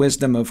kind of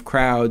wisdom of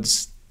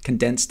crowds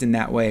condensed in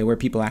that way, where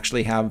people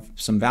actually have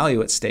some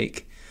value at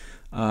stake.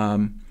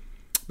 But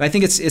I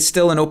think it's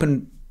still an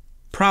open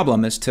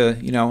problem as to,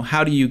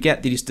 how do you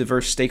get these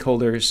diverse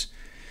stakeholders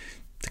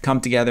to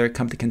come together,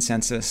 come to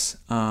consensus,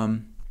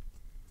 to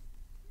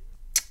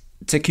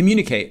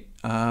communicate.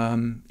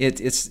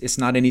 It's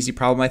not an easy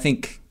problem. I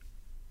think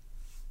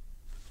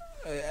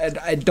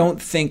I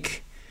don't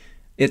think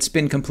it's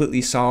been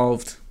completely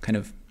solved kind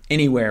of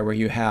anywhere where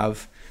you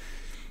have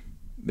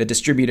a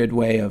distributed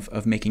way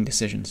of making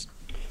decisions.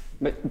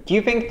 But do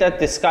you think that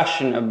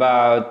discussion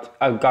about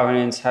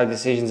governance, how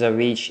decisions are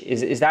reached,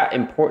 is that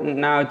important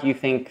now? Do you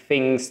think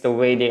things the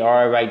way they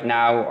are right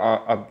now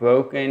are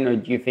broken, or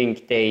do you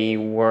think they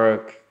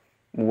work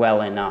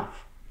well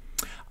enough?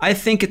 I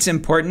think it's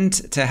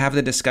important to have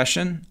the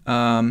discussion.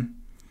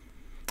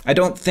 I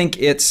don't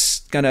think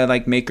it's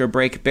gonna make or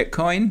break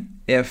Bitcoin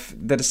if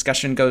the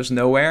discussion goes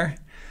nowhere,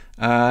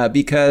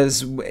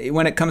 because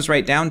when it comes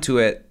right down to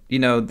it,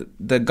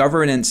 the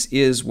governance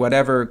is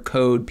whatever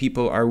code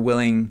people are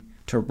willing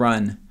to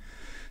run.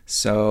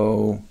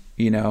 So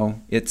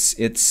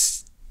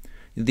it's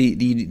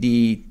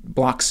the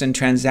blocks and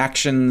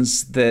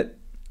transactions that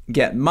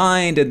get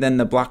mined, and then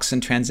the blocks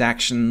and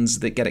transactions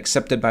that get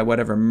accepted by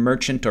whatever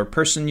merchant or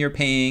person you're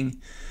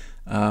paying,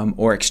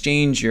 or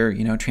exchange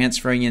you're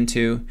transferring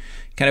into.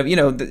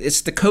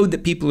 It's the code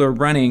that people are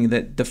running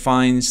that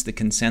defines the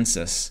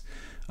consensus,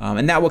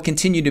 and that will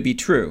continue to be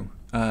true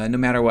no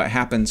matter what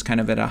happens kind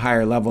of at a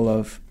higher level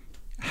of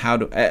how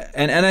to.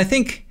 And I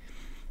think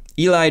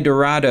Eli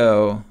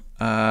Dourado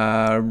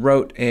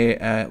wrote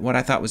what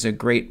I thought was a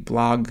great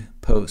blog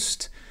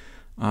post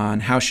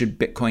on how should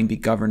Bitcoin be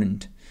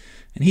governed.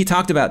 And he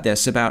talked about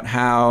this, about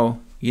how,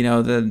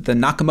 the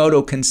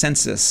Nakamoto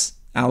consensus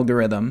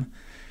algorithm,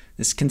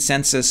 this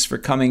consensus for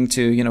coming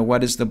to,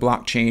 what is the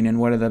blockchain and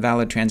what are the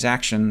valid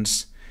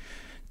transactions,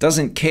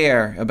 doesn't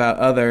care about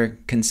other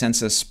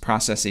consensus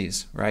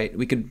processes, right?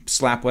 We could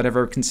slap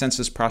whatever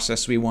consensus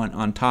process we want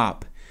on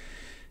top.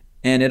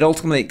 And it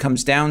ultimately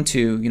comes down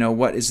to,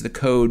 what is the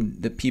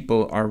code that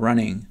people are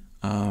running?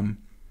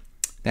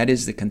 That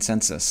is the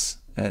consensus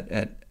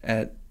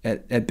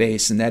at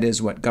base, and that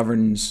is what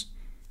governs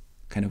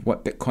kind of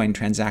what Bitcoin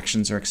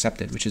transactions are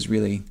accepted, which is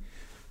really,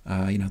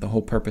 the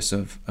whole purpose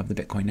of the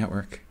Bitcoin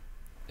network.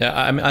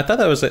 Yeah, I thought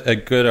that was a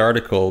good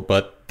article,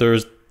 but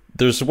there's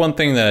one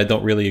thing that I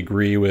don't really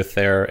agree with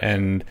there,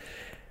 and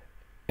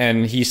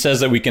he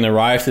says that we can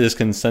arrive to this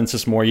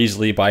consensus more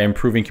easily by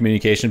improving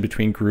communication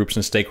between groups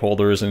and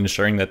stakeholders and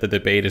ensuring that the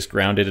debate is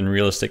grounded in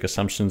realistic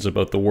assumptions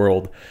about the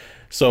world.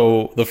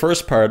 So the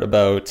first part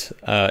about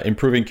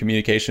improving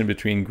communication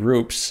between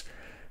groups,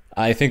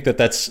 I think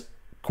that's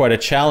quite a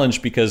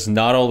challenge, because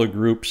not all the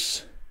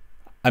groups,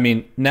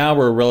 now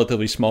we're a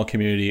relatively small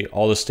community,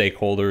 all the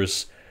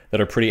stakeholders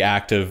that are pretty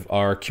active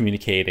are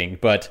communicating.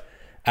 But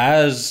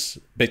as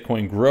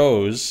Bitcoin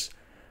grows,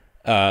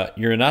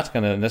 you're not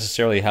going to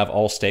necessarily have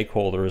all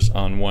stakeholders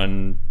on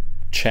one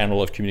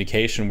channel of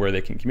communication where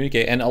they can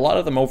communicate. And a lot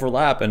of them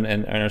overlap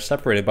and are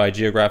separated by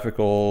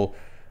geographical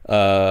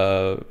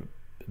barriers,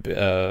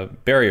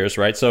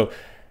 right? So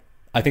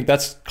I think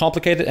that's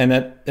complicated.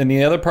 And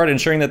the other part,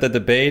 ensuring that the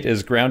debate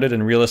is grounded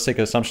in realistic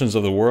assumptions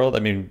of the world.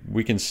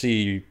 We can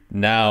see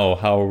now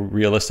how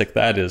realistic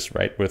that is,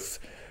 right? With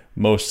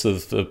most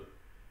of the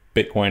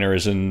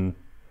Bitcoiners in,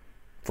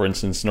 for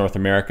instance, North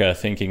America,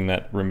 thinking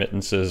that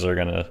remittances are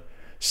going to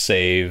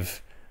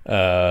save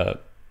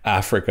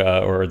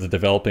Africa or the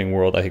developing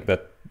world. I think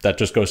that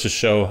just goes to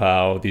show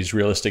how these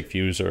realistic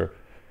views are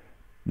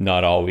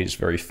not always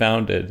very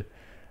founded.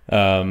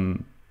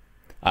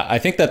 I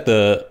think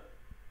that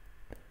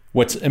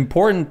what's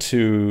important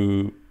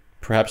to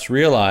perhaps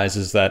realize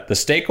is that the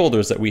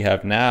stakeholders that we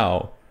have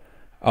now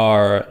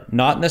are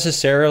not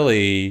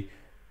necessarily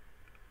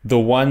the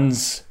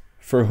ones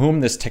for whom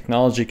this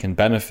technology can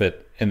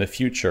benefit in the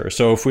future.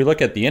 So if we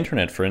look at the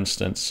internet, for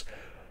instance,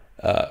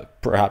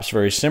 perhaps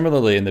very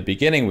similarly, in the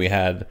beginning, we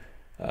had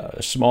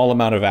a small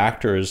amount of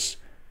actors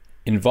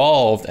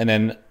involved. And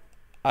then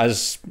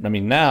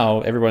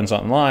now everyone's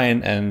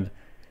online. And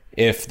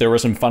if there were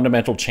some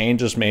fundamental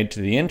changes made to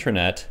the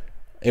internet,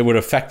 it would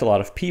affect a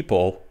lot of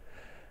people.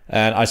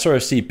 And I sort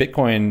of see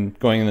Bitcoin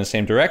going in the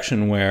same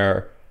direction,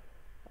 where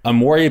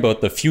I'm worried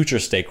about the future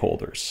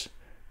stakeholders,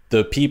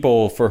 the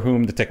people for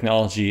whom the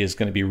technology is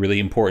going to be really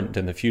important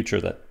in the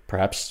future that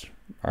perhaps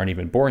aren't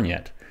even born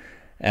yet.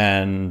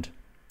 And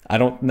I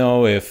don't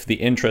know if the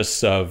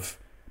interests of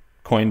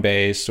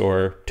Coinbase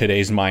or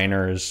today's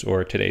miners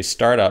or today's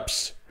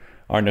startups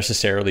are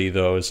necessarily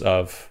those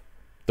of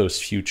those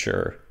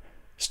future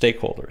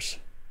stakeholders.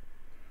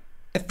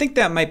 I think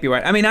that might be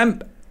right.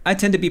 I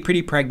tend to be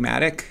pretty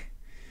pragmatic,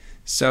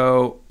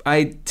 so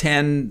I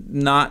tend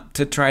not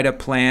to try to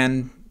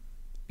plan,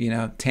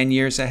 10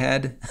 years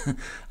ahead.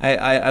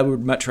 I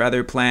would much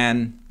rather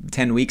plan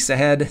 10 weeks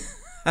ahead.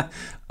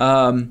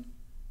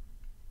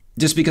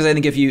 Just because I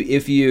think if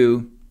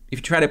you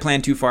try to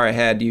plan too far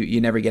ahead, you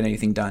never get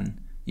anything done.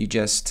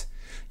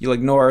 You'll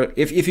ignore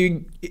if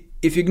you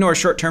ignore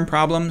short-term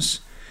problems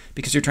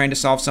because you're trying to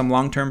solve some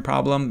long-term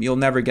problem, you'll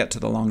never get to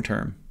the long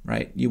term.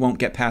 right? You won't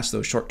get past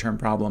those short-term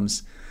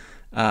problems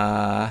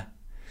to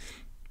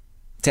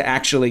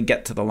actually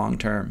get to the long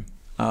term.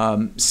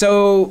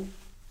 So,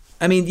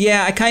 I mean,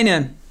 yeah,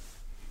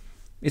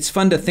 it's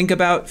fun to think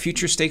about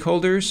future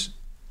stakeholders,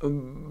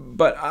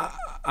 but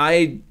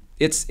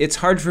it's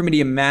hard for me to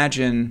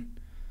imagine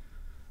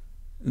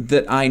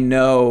that I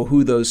know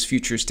who those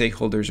future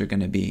stakeholders are going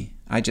to be.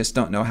 I just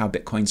don't know how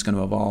Bitcoin's going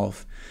to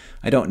evolve.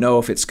 I don't know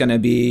if it's going to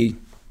be,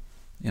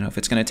 if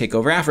it's going to take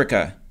over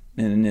Africa,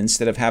 and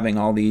instead of having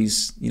all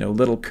these,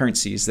 little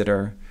currencies that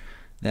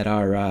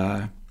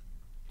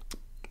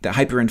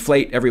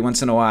hyperinflate every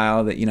once in a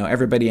while, that,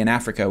 everybody in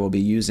Africa will be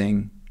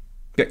using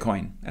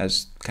Bitcoin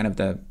as kind of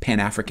the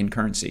Pan-African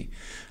currency.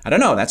 I don't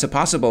know. That's a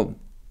possible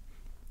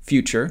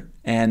future.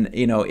 And,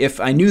 if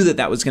I knew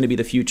that was going to be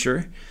the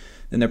future,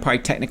 then there are probably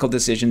technical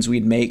decisions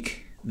we'd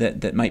make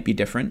that might be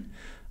different.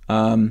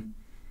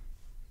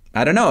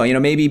 I don't know.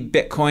 Maybe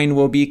Bitcoin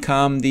will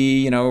become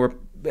the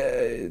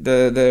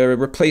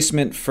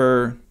replacement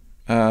for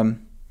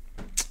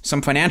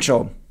some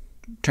financial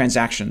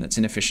transaction that's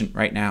inefficient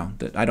right now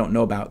that I don't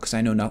know about, because I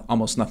know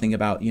almost nothing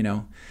about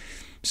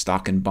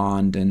stock and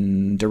bond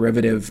and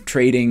derivative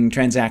trading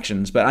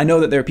transactions. But I know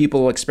that there are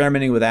people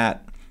experimenting with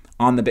that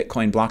on the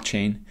Bitcoin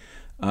blockchain.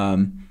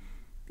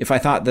 If I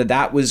thought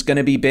that was going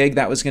to be big,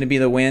 that was going to be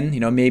the win,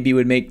 maybe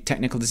would make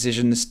technical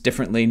decisions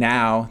differently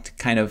now to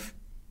kind of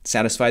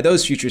satisfy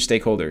those future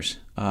stakeholders.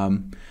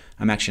 I'm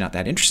actually not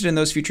that interested in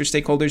those future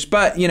stakeholders,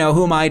 but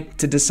who am I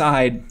to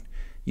decide,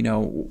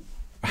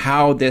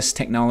 how this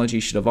technology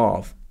should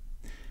evolve?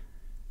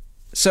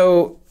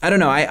 So I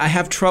don't know. I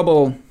have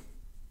trouble.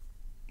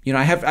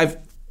 I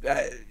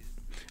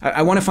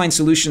want to find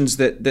solutions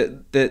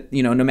that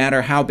no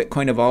matter how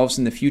Bitcoin evolves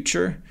in the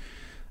future.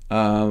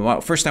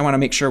 Well, first I want to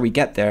make sure we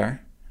get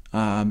there,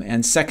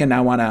 and second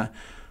I want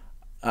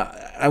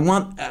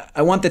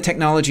the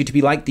technology to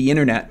be like the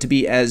internet, to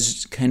be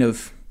as kind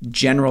of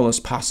general as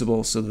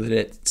possible, so that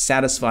it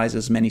satisfies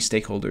as many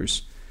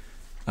stakeholders,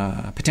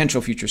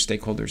 potential future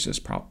stakeholders as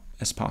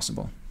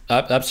possible.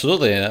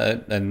 Absolutely,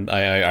 and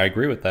I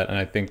agree with that, and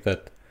I think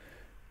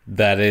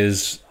that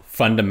is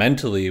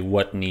fundamentally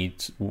what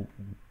needs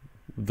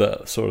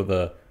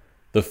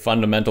the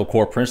fundamental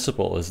core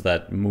principle, is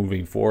that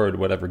moving forward,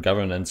 whatever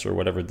governance or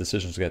whatever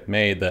decisions get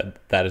made,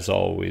 that is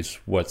always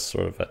what's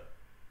sort of at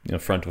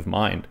front of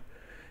mind,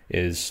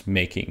 is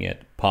making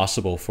it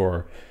possible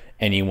for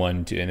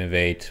anyone to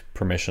innovate,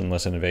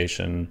 permissionless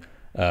innovation,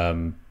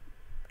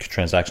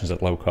 transactions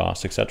at low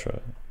cost,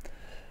 etc.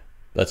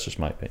 That's just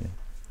my opinion.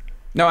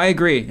 No, I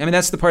agree. I mean,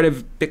 that's the part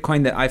of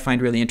Bitcoin that I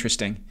find really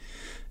interesting,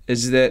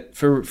 is that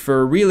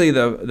for really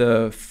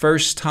the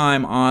first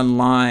time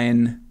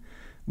online,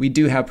 we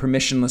do have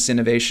permissionless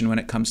innovation when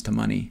it comes to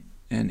money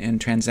and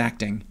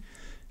transacting,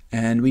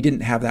 and we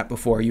didn't have that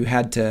before. You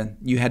had to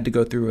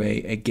go through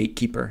a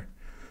gatekeeper,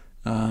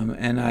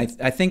 and I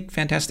think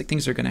fantastic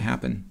things are going to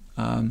happen,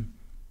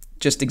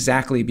 just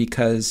exactly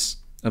because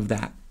of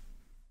that.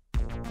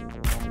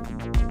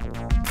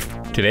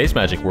 Today's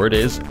magic word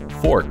is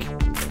fork.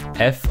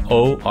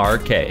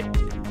 F-O-R-K.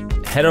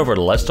 Head over to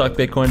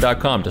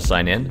letstalkbitcoin.com to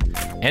sign in,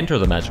 enter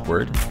the magic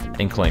word,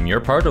 and claim your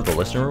part of the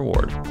listener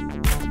reward.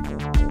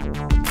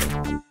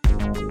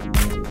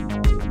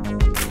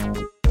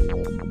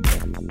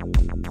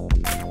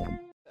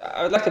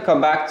 I would like to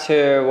come back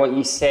to what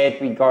you said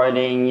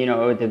regarding,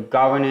 the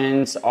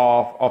governance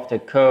of the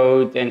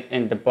code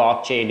and the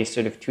blockchain is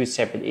sort of two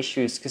separate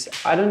issues, because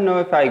I don't know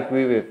if I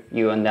agree with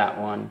you on that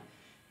one.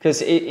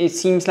 Because it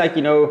seems like,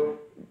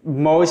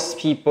 most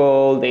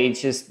people, they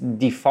just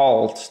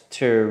default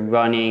to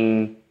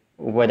running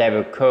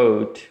whatever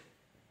code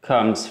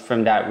comes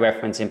from that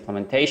reference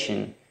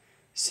implementation.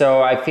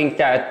 So I think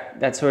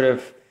that sort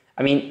of,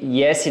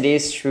 yes, it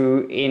is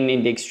true in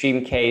the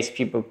extreme case,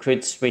 people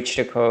could switch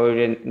the code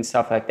and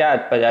stuff like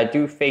that. But I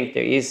do think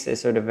there is a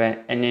sort of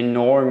an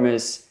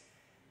enormous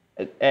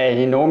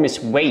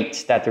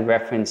weight that the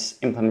reference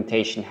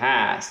implementation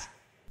has.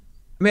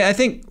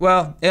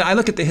 I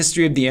look at the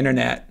history of the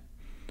internet,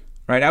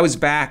 right? I was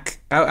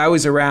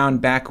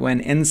around back when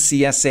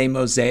NCSA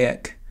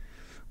Mosaic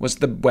was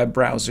the web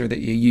browser that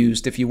you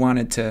used if you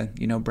wanted to,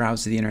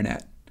 browse the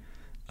internet.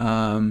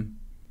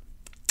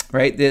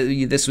 Right?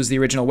 This was the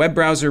original web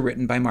browser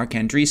written by Marc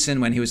Andreessen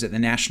when he was at the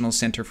National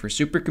Center for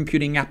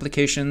Supercomputing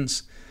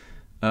Applications.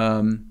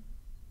 And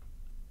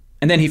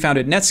then he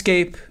founded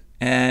Netscape,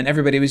 and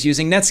everybody was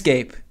using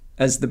Netscape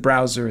as the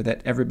browser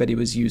that everybody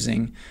was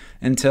using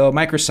until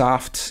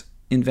Microsoft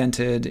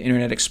invented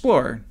Internet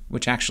Explorer,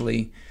 which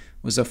actually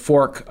was a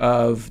fork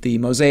of the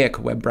Mosaic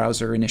web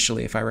browser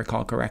initially, if I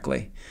recall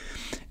correctly.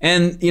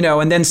 And,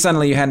 and then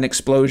suddenly you had an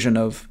explosion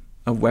of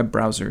web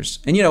browsers.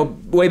 And,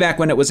 way back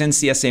when it was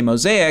NCSA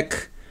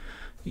Mosaic,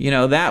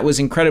 that was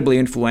incredibly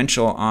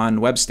influential on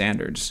web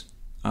standards.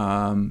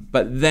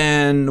 But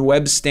then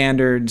web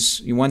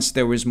standards, once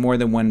there was more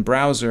than one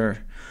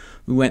browser,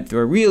 we went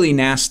through a really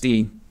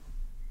nasty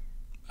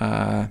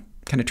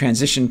kind of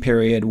transition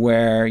period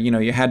where,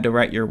 you had to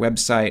write your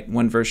website,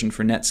 one version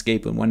for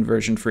Netscape and one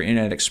version for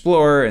Internet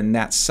Explorer, and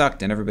that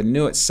sucked, and everybody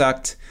knew it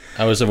sucked.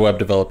 I was a web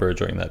developer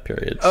during that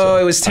period. Oh,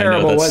 it was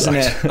terrible, wasn't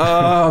it?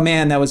 Oh,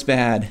 man, that was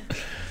bad.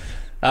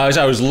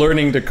 I was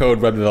learning to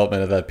code web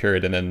development at that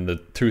period, and then the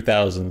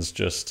 2000s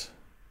just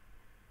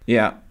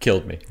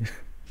killed me.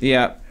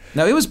 Yeah.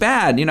 No, it was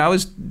bad. I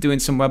was doing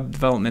some web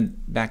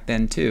development back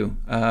then too.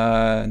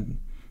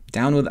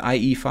 Down with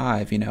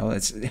IE5,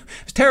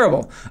 it's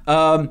terrible.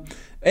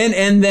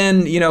 And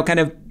then, kind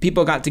of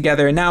people got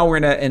together, and now we're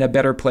in a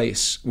better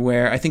place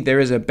where I think there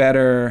is a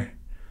better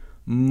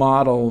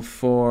model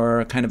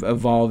for kind of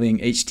evolving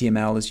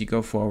HTML as you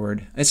go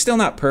forward. It's still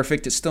not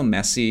perfect. It's still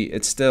messy.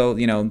 It's still,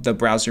 the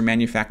browser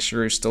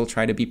manufacturers still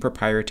try to be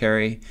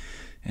proprietary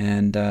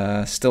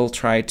and still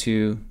try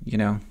to,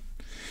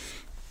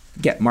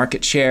 get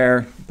market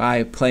share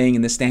by playing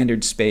in the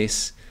standard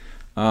space.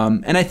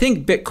 And I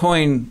think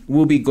Bitcoin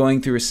will be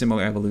going through a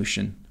similar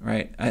evolution,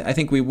 right? I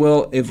think we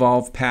will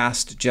evolve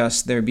past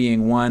just there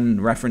being one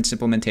reference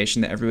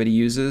implementation that everybody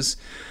uses.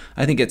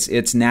 I think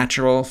it's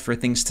natural for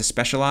things to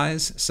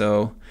specialize.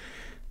 So,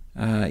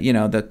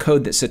 the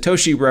code that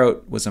Satoshi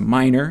wrote was a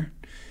miner.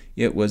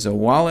 It was a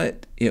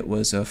wallet. It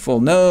was a full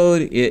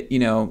node.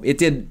 It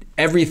did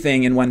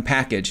everything in one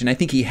package. And I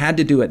think he had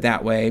to do it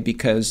that way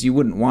because you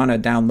wouldn't want to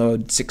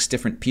download 6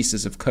 different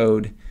pieces of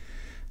code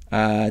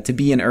to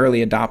be an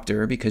early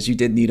adopter, because you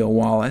did need a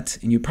wallet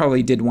and you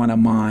probably did want to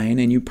mine,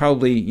 and you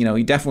probably,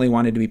 you definitely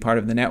wanted to be part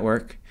of the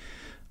network.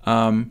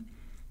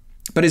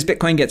 But as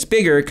Bitcoin gets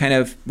bigger, kind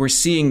of we're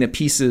seeing the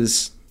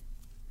pieces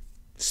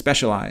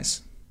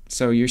specialize.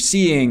 So you're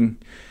seeing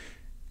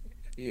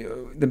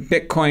the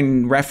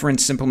Bitcoin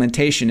reference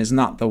implementation is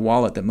not the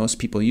wallet that most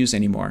people use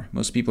anymore.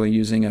 Most people are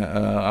using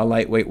a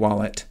lightweight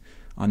wallet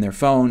on their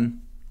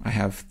phone. I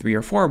have 3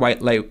 or 4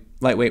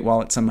 lightweight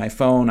wallets on my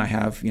phone. I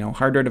have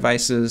hardware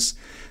devices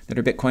that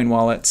are Bitcoin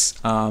wallets.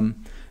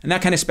 And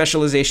that kind of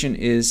specialization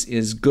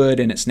is good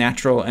and it's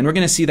natural. And we're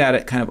going to see that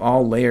at kind of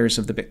all layers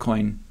of the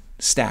Bitcoin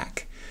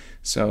stack.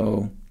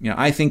 So,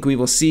 I think we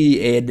will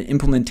see an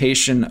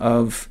implementation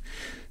of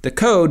the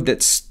code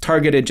that's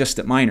targeted just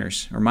at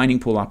miners or mining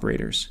pool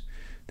operators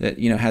that,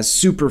 has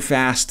super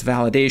fast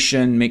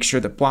validation, make sure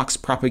that blocks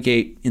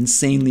propagate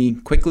insanely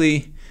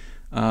quickly.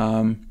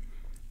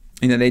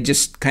 They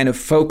just kind of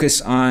focus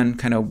on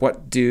kind of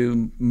what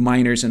do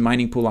miners and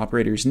mining pool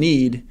operators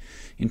need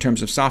in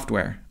terms of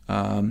software.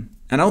 And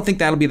I don't think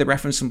that'll be the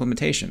reference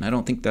implementation. I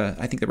think the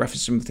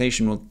reference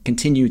implementation will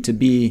continue to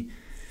be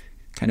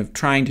kind of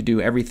trying to do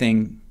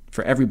everything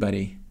for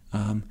everybody.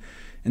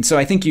 And so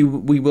I think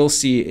we will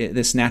see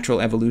this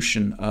natural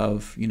evolution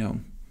of,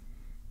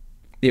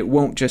 it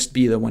won't just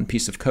be the one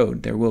piece of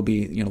code. There will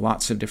be,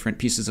 lots of different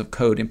pieces of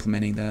code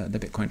implementing the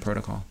Bitcoin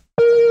protocol.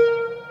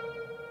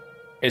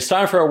 It's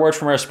time for a word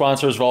from our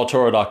sponsors,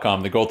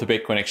 Vaultoro.com, the gold to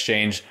Bitcoin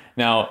exchange.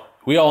 Now,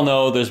 we all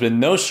know there's been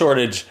no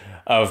shortage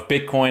of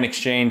Bitcoin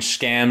exchange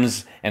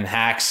scams and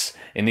hacks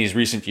in these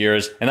recent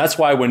years. And that's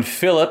why when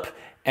Philip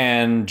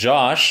and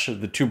Josh,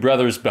 the 2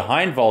 brothers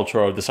behind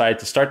Vaultoro, decided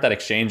to start that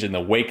exchange in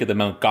the wake of the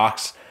Mt.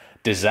 Gox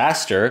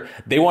disaster,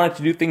 they wanted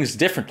to do things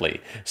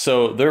differently.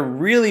 So they're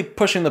really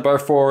pushing the bar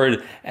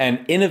forward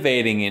and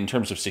innovating in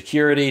terms of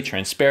security,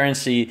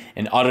 transparency,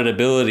 and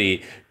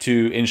auditability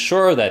to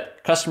ensure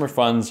that customer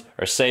funds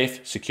are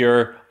safe,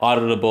 secure,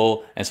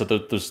 auditable, and so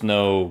there's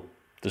none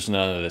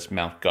of this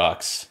Mt.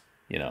 Gox,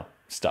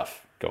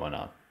 stuff going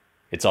on.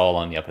 It's all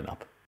on the up and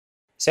up.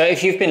 So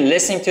if you've been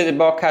listening to the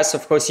podcast,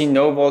 of course, you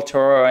know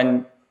Vaultoro,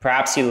 and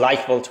perhaps you like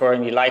Vaultoro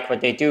and you like what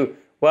they do.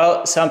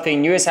 Well,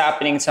 something new is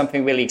happening,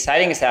 something really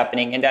exciting is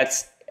happening, and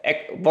that's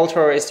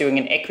Vaultoro is doing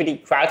an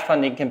equity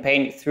crowdfunding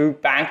campaign through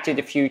Bank to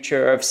the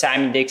Future of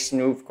Simon Dixon,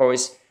 who, of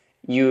course,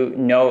 you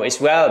know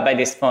as well by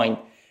this point.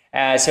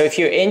 So if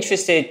you're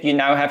interested, you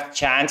now have the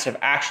chance of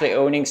actually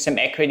owning some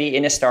equity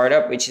in a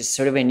startup, which is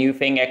sort of a new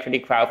thing, equity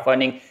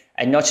crowdfunding.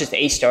 And not just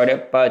a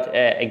startup, but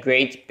a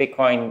great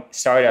Bitcoin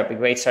startup, a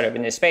great startup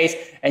in this space.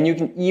 And you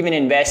can even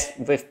invest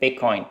with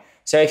Bitcoin.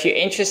 So if you're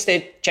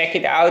interested, check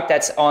it out.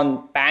 That's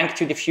on Bank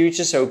to the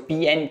Future, so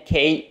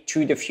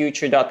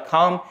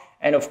bnktothefuture.com.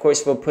 And of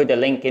course, we'll put a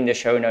link in the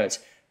show notes.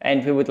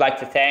 And we would like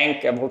to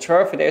thank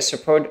Vaultoro for their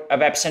support of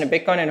Epicenter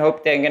Bitcoin and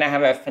hope they're going to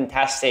have a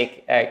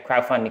fantastic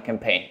crowdfunding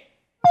campaign.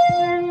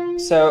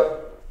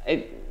 So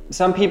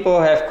some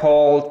people have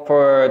called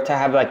to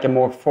have like a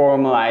more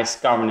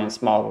formalized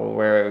governance model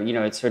where,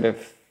 it's sort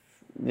of,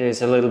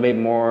 there's a little bit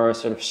more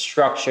sort of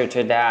structure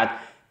to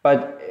that.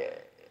 But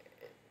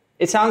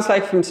it sounds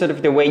like from sort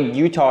of the way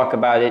you talk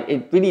about it,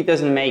 it really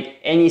doesn't make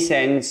any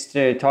sense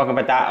to talk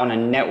about that on a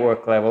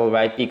network level,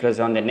 right? Because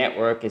on the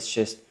network, it's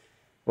just,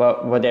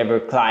 whatever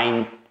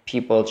client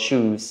people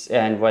choose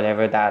and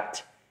whatever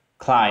that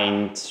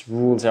client's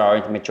rules are,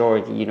 the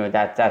majority,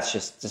 that's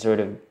just the sort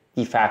of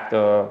de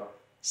facto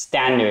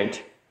standard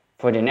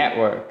for the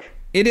network.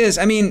 It is.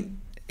 I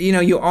mean,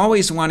 you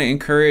always want to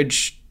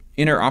encourage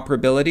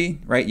interoperability,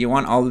 right? You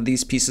want all of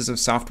these pieces of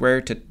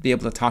software to be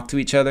able to talk to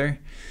each other.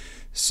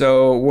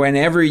 So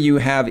whenever you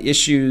have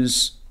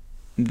issues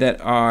that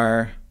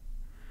are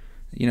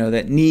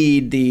that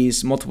need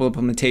these multiple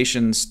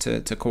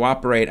implementations to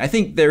cooperate, I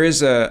think there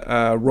is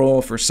a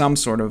role for some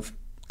sort of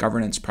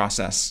governance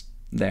process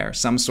there,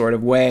 some sort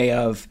of way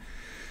of,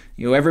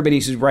 everybody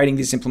who's writing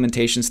these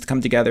implementations to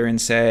come together and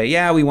say,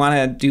 yeah, we want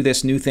to do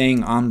this new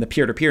thing on the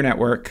peer-to-peer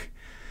network.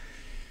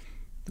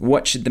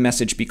 What should the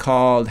message be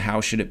called? How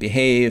should it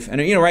behave?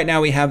 And, right now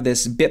we have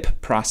this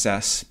BIP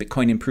process,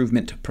 Bitcoin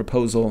Improvement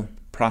Proposal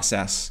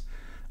process.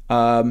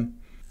 The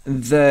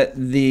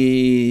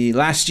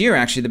last year,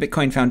 actually, the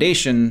Bitcoin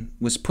Foundation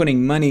was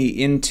putting money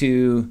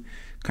into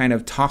kind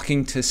of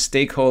talking to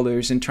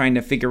stakeholders and trying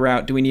to figure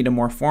out, do we need a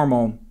more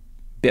formal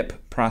BIP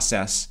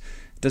process?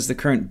 Does the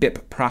current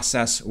BIP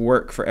process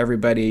work for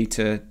everybody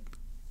to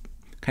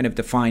kind of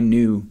define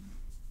new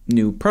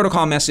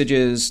protocol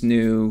messages,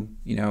 new,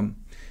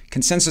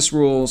 consensus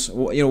rules,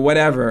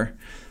 whatever.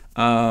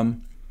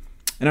 And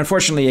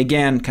unfortunately,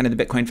 again, kind of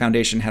the Bitcoin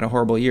Foundation had a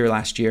horrible year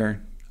last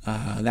year.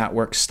 That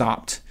work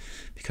stopped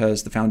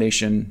because the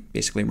foundation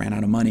basically ran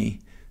out of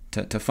money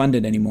to fund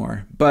it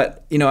anymore.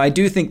 But, I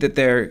do think that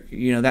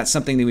that's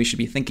something that we should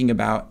be thinking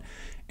about.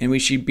 And we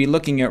should be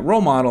looking at role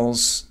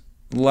models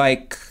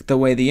like the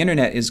way the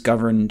internet is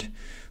governed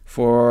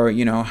for,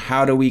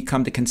 how do we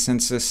come to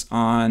consensus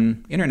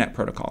on internet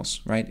protocols,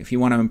 right? If you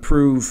want to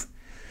improve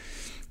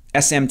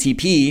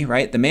SMTP,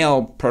 right, the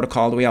mail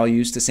protocol that we all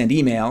use to send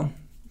email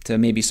to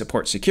maybe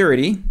support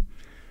security,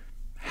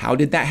 how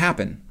did that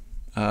happen?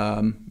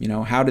 How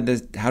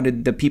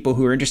did the people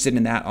who are interested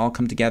in that all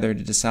come together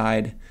to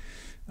decide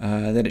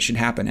that it should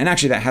happen? And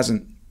actually,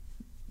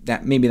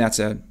 maybe that's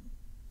an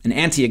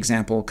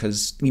anti-example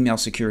because email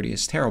security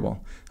is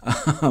terrible,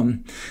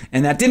 and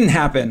that didn't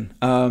happen.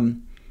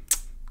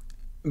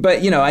 But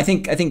I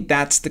think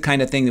that's the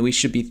kind of thing that we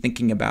should be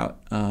thinking about.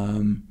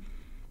 And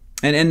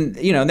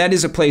that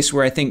is a place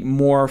where I think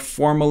more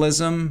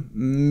formalism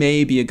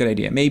may be a good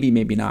idea.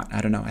 Maybe not.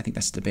 I don't know. I think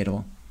that's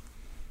debatable.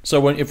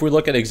 So if we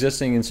look at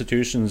existing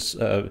institutions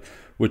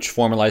which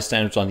formalize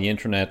standards on the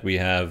internet, we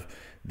have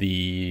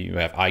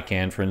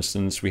ICANN, for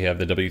instance. We have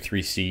the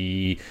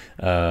W3C.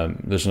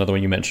 There's another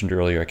one you mentioned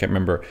earlier. I can't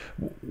remember.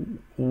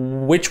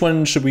 Which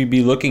one should we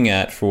be looking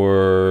at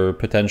for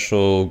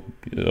potential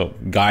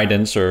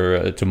guidance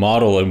or to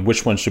model, and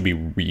which one should we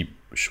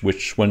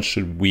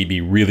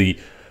be really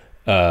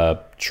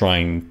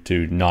trying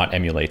to not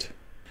emulate?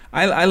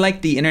 I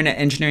like the Internet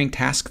Engineering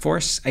Task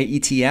Force,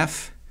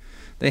 IETF.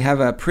 They have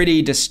a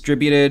pretty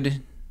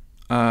distributed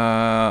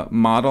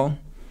model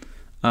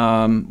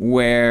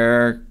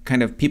where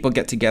kind of people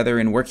get together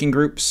in working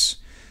groups,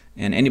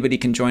 and anybody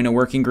can join a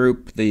working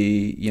group.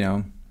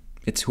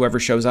 It's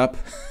whoever shows up,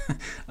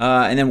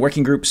 and then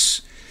working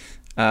groups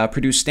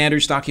produce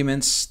standards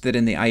documents that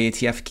in the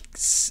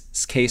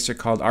IETF's case are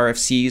called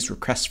RFCs,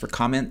 requests for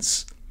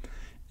comments,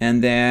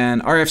 and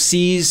then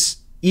RFCs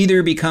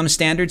either become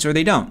standards or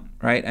they don't.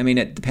 Right? I mean,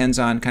 it depends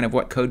on kind of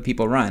what code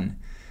people run,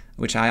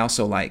 which I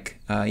also like.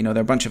 There are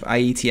a bunch of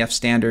IETF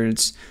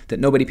standards that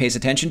nobody pays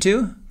attention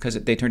to because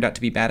they turned out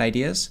to be bad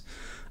ideas.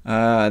 There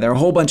are a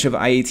whole bunch of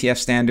IETF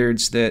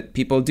standards that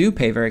people do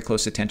pay very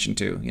close attention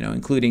to,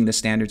 including the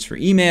standards for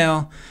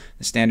email,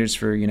 the standards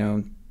for,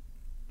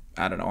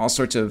 all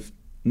sorts of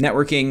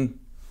networking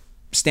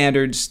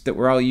standards that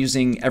we're all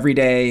using every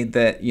day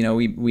that,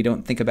 we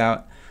don't think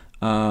about.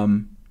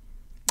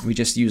 We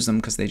just use them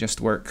because they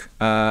just work.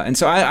 And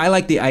so I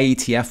like the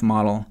IETF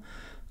model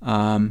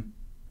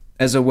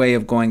as a way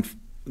of going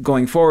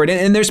forward.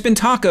 And there's been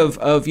talk of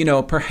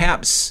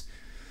perhaps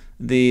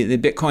the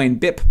Bitcoin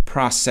BIP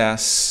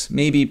process,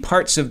 maybe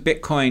parts of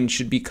Bitcoin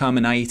should become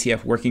an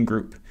IETF working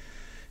group.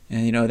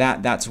 And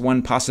that's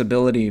one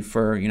possibility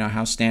for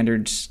how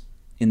standards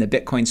in the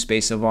Bitcoin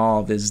space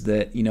evolve, is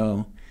that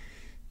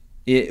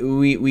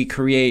we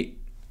create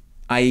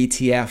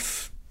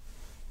IETF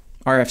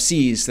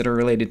RFCs that are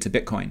related to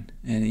Bitcoin,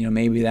 and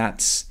maybe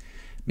that's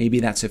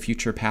a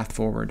future path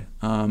forward.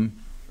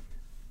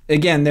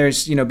 Again,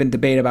 there's been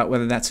debate about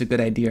whether that's a good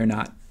idea or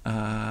not,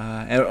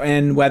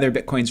 and whether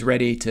Bitcoin's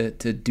ready to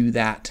do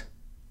that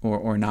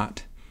or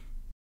not.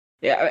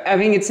 Yeah, I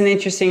think it's an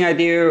interesting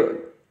idea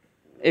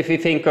if you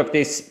think of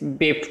this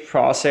BIP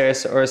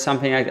process or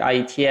something like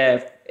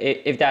IETF,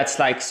 if that's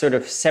like sort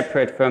of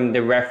separate from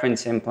the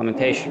reference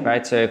implementation,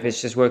 right? So if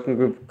it's just working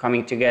group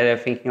coming together,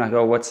 thinking like,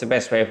 oh, what's the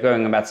best way of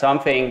going about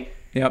something?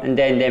 Yep. And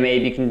then they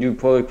maybe can do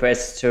pull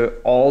requests to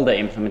all the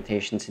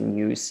implementations in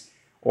use,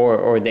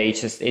 or they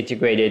just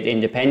integrate it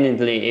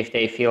independently if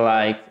they feel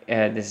like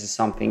this is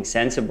something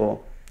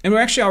sensible. And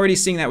we're actually already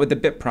seeing that with the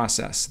BIP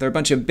process. There are a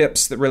bunch of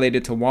BIPs that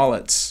related to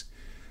wallets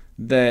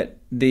that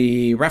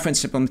the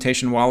reference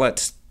implementation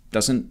wallet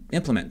doesn't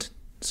implement.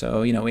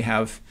 So, we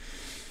have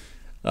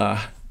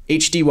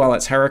HD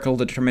wallets, hierarchical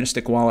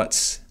deterministic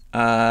wallets,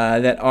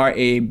 that are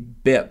a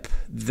BIP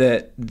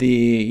that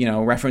the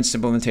reference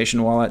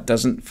implementation wallet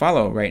doesn't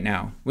follow right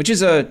now, which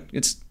is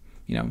it's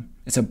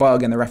a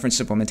bug in the reference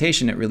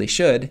implementation. It really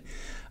should,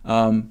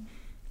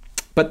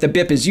 but the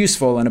BIP is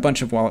useful, and a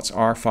bunch of wallets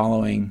are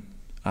following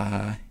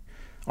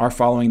are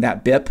following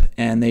that BIP,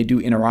 and they do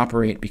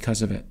interoperate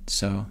because of it.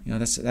 So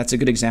that's a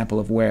good example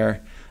of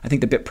where I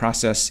think the BIP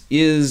process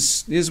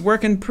is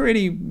working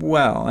pretty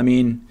well. I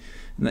mean,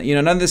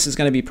 none of this is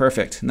going to be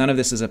perfect. None of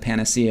this is a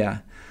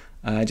panacea.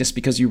 Just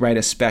because you write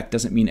a spec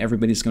doesn't mean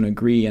everybody's going to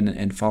agree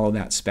and follow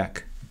that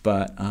spec.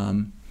 But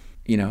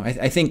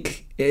I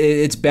think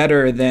it's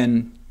better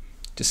than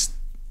just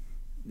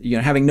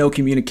having no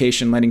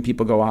communication, letting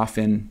people go off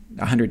in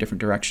 100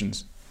 different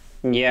directions.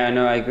 Yeah,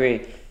 no, I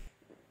agree.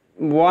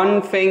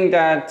 One thing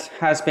that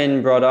has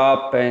been brought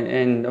up,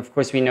 and of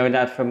course we know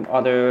that from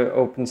other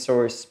open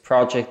source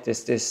projects,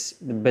 is this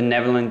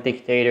benevolent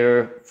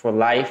dictator for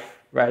life,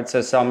 right?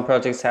 So some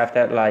projects have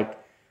that, like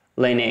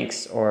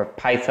Linux or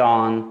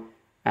Python,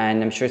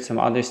 and I'm sure some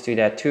others do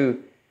that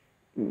too.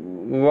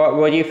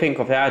 What do you think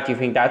of that? Do you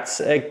think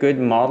that's a good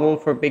model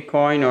for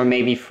Bitcoin, or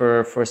maybe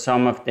for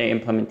some of the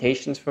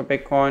implementations for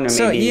Bitcoin? Or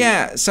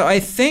so I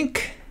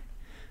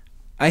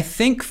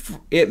think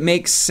it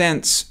makes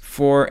sense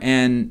for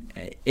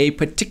a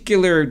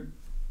particular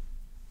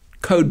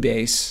code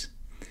base,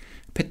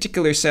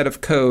 particular set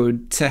of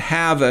code, to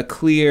have a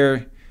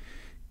clear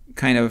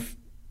kind of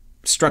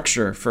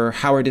structure for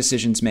how are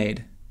decisions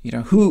made.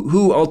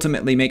 Who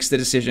ultimately makes the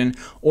decision,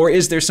 or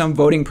is there some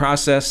voting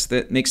process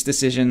that makes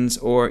decisions,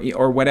 or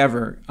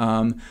whatever.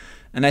 And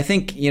I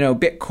think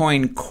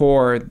Bitcoin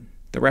Core,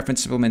 the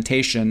reference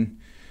implementation,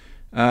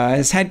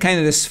 has had kind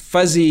of this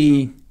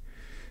fuzzy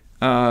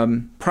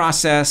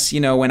process.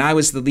 When I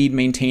was the lead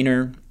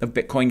maintainer of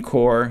Bitcoin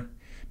Core,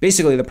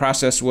 basically the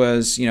process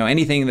was,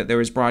 anything that there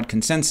was broad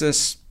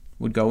consensus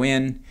would go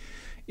in.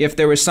 If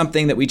there was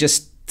something that we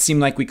just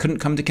seemed like we couldn't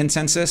come to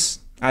consensus,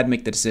 I'd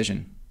make the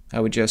decision. I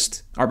would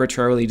just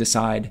arbitrarily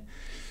decide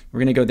we're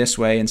going to go this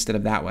way instead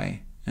of that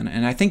way.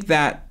 And I think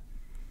that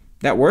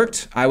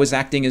worked. I was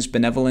acting as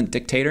benevolent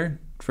dictator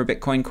for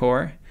Bitcoin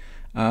Core.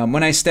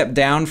 When I stepped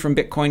down from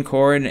Bitcoin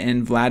Core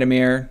and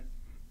Vladimir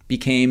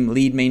became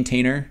lead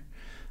maintainer,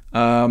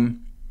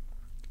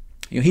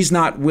 he's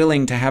not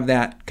willing to have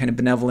that kind of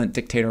benevolent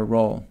dictator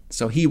role.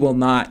 So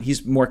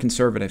he's more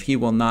conservative. He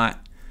will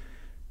not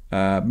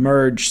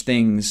merge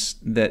things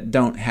that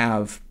don't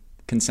have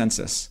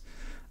consensus.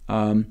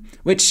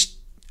 Which,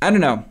 I don't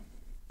know,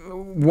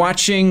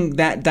 watching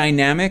that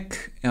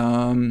dynamic,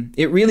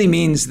 it really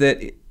means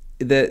that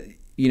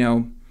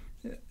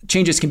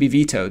changes can be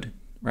vetoed,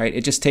 right?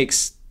 It just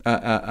takes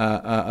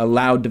a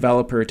loud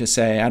developer to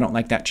say, I don't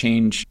like that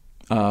change.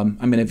 I'm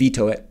going to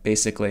veto it,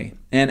 basically.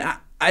 And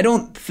I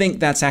don't think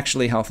that's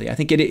actually healthy. I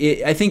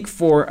think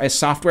for a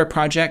software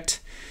project,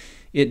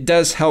 it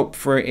does help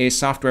for a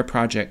software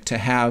project to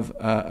have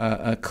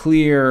a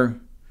clear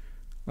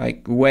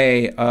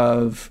way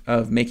of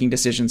making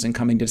decisions and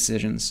coming to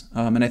decisions.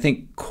 And I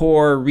think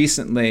Core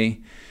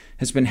recently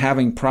has been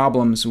having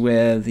problems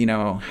with,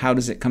 how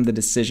does it come to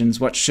decisions?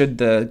 What should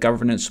the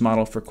governance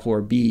model for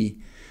Core be?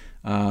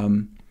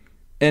 And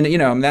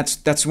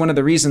that's one of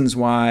the reasons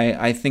why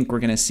I think we're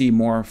going to see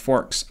more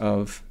forks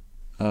of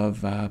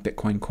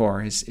Bitcoin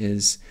Core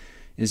is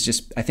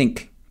just, I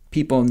think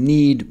people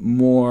need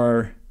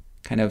more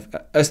kind of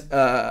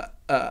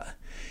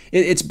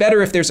it's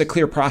better if there's a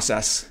clear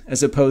process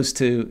as opposed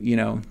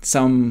to,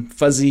 some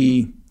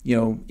fuzzy,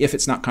 if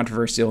it's not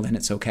controversial, then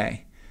it's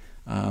okay.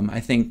 I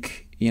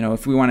think,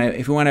 if we want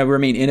to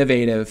remain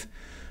innovative,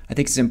 I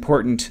think it's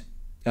important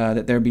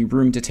that there be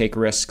room to take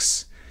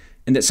risks,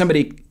 and that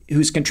somebody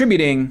who's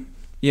contributing,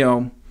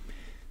 can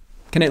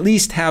at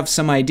least have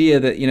some idea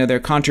that, their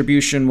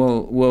contribution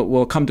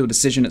will come to a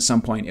decision at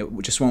some point. It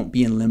just won't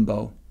be in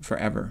limbo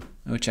forever,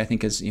 which I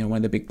think is, one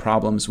of the big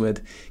problems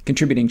with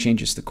contributing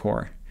changes to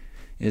Core.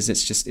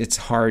 It's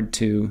hard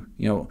to,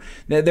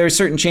 there are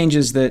certain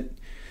changes that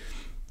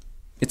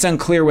it's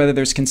unclear whether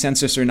there's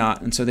consensus or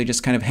not. And so they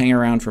just kind of hang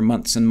around for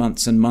months and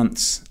months and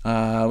months,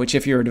 which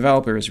if you're a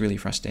developer is really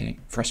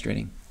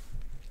frustrating.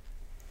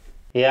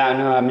 Yeah,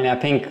 no, I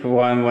think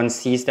one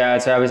sees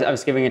that. So I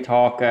was giving a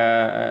talk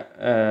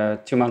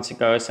 2 months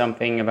ago,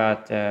 something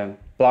about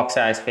block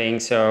size thing.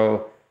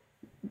 So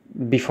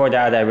before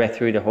that, I read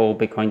through the whole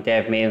Bitcoin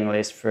dev mailing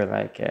list for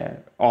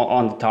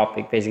on the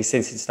topic, basically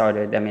since it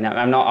started.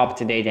 I'm not up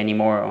to date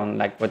anymore on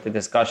what the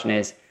discussion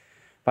is,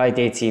 but it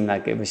did seem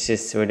like it was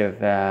just sort of,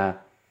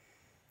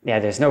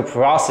 there's no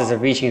process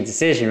of reaching a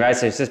decision, right?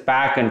 So it's just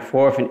back and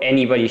forth, and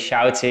anybody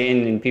shouts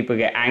in, and people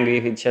get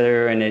angry with each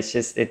other, and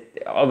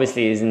it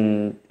obviously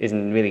isn't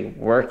really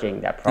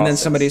working, that process. And then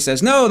somebody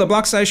says, no, the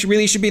block size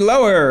should be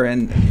lower,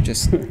 and you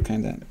just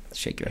kind of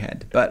shake your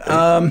head. But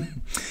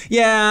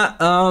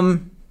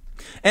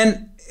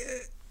and,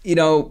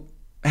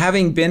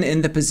 having been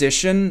in the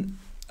position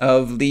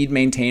of lead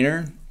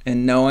maintainer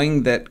and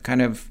knowing that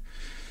kind of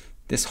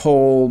this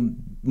whole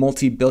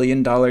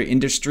multi-billion-dollar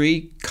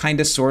industry kind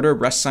of sort of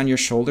rests on your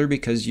shoulder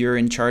because you're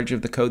in charge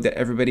of the code that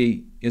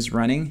everybody is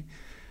running,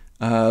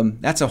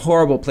 that's a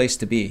horrible place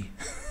to be.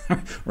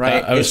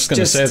 Right? I was just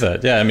going to say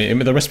that. Yeah,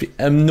 there must be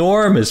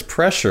enormous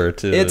pressure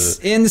to It's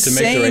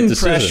insane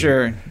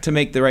pressure to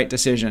make the right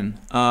decision,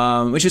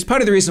 which is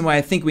part of the reason why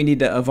I think we need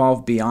to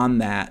evolve beyond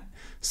that,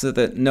 so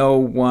that no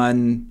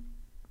one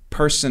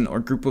person or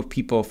group of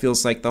people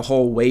feels like the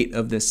whole weight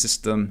of this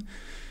system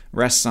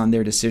rests on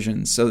their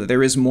decisions, so that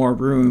there is more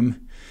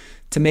room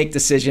to make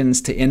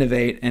decisions, to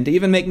innovate, and to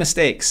even make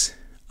mistakes.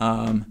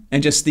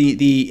 And just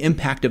the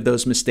impact of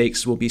those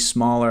mistakes will be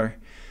smaller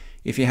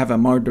if you have a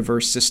more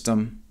diverse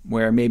system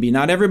where maybe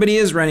not everybody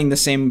is running the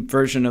same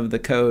version of the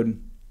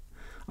code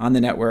on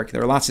the network.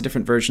 There are lots of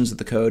different versions of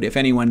the code. If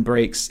anyone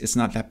breaks, it's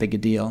not that big a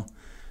deal,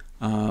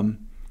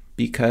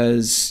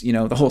 because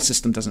the whole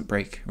system doesn't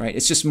break, right?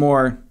 It's just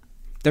more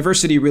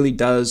diversity really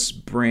does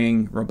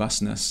bring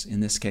robustness in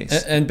this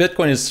case. And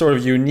Bitcoin is sort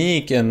of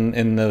unique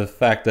in the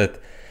fact that,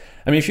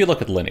 if you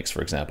look at Linux,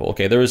 for example,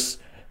 okay, there's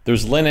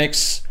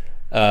Linux.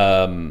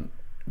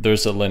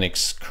 There's a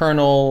Linux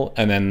kernel,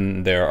 and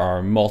then there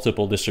are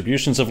multiple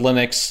distributions of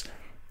Linux.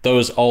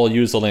 Those all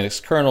use the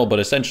Linux kernel, but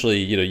essentially,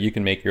 you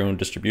can make your own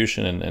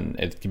distribution, and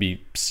it can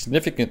be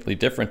significantly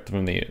different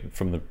from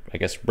the I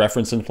guess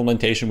reference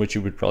implementation, which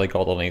you would probably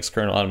call the Linux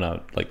kernel. I'm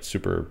not like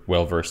super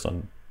well versed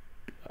on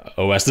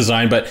OS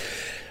design, but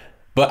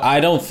I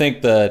don't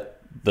think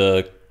that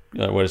the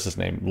what is his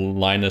name,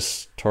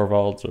 Linus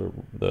Torvalds, or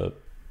the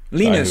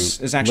Linus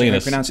is actually how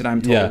you pronounce it,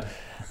 I'm told.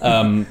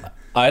 Yeah.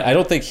 I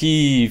don't think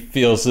he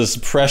feels this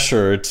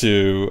pressure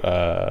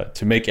to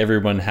make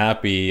everyone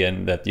happy,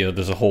 and that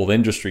there's a whole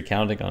industry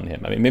counting on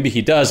him. Maybe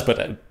he does,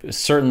 but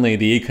certainly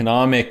the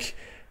economic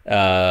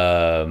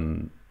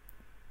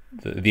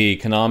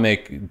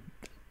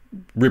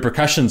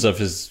repercussions of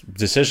his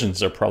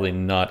decisions are probably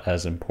not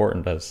as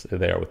important as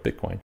they are with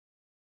Bitcoin.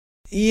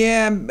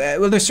 Yeah,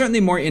 well, they're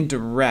certainly more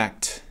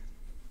indirect,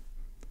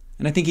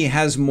 and I think he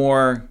has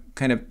more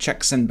kind of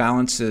checks and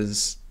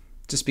balances,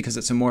 just because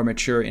it's a more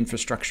mature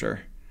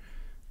infrastructure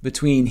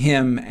between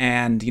him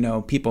and,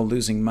 people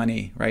losing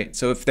money, right?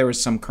 So if there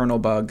was some kernel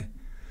bug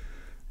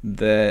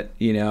that,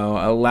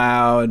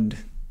 allowed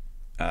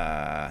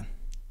a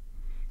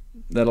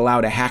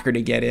hacker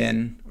to get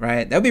in,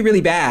 right? That would be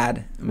really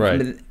bad.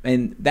 Right.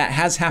 And that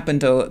has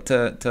happened to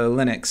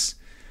Linux.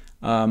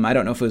 I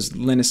don't know if it was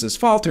Linus's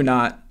fault or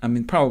not.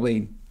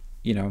 Probably,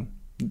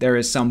 there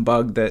is some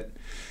bug that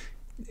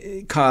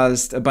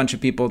caused a bunch of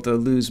people to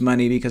lose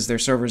money because their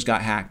servers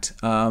got hacked.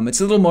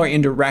 It's a little more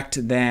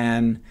indirect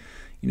than,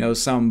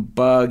 some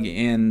bug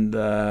in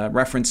the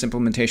reference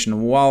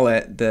implementation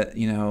wallet that,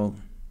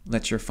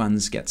 lets your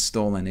funds get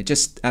stolen. It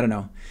just, I don't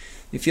know.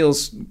 It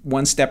feels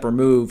one step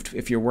removed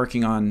if you're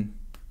working on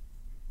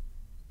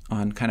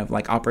kind of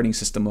like operating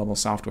system level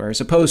software,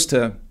 as opposed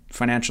to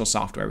financial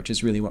software, which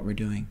is really what we're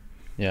doing.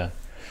 Yeah.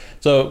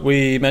 So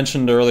we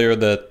mentioned earlier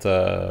that,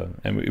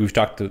 and we've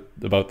talked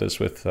about this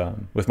with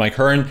Mike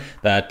Hearn,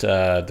 that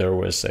there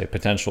was a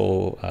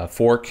potential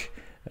fork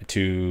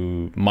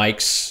to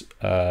Mike's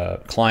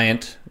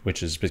client,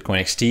 which is Bitcoin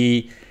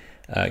XT.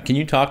 Can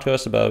you talk to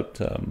us about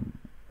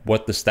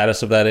what the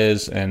status of that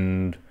is,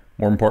 and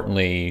more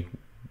importantly,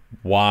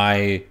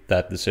 why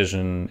that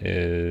decision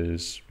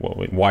is,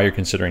 why you're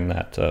considering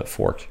that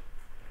fork?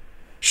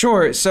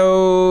 Sure.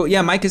 So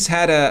yeah, Mike has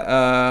had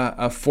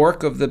a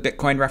fork of the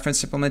Bitcoin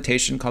reference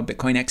implementation called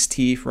Bitcoin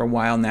XT for a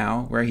while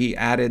now, where he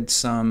added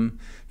some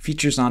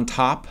features on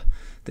top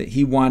that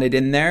he wanted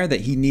in there,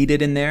 that he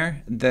needed in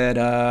there,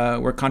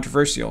 that were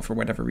controversial for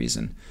whatever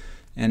reason,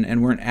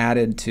 and weren't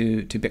added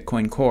to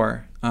Bitcoin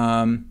Core.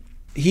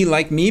 He,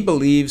 like me,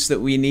 believes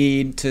that we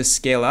need to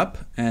scale up,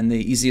 and the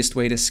easiest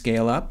way to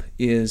scale up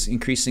is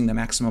increasing the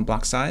maximum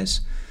block size.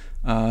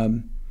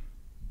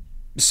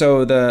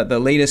 So the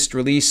latest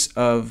release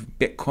of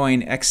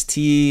Bitcoin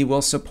XT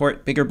will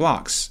support bigger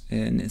blocks,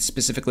 and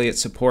specifically it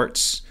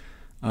supports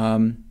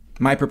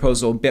my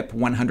proposal BIP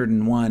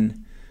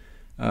 101,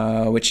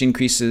 which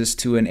increases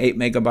to an 8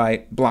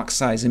 megabyte block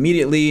size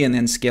immediately and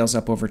then scales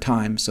up over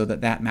time, so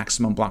that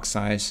maximum block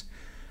size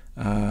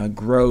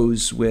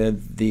grows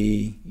with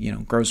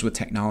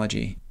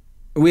technology.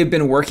 We have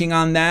been working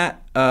on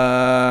that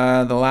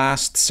the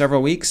last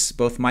several weeks,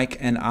 both Mike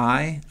and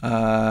I.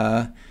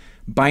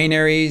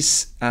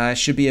 Binaries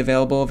should be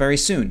available very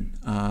soon.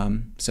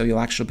 So you'll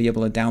actually be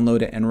able to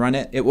download it and run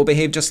it. It will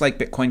behave just like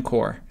Bitcoin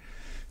Core.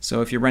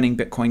 So if you're running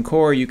Bitcoin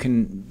Core, you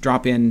can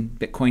drop in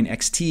Bitcoin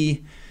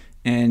XT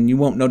and you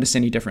won't notice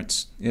any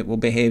difference. It will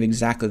behave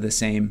exactly the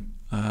same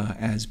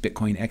as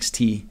Bitcoin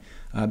XT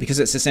because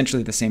it's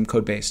essentially the same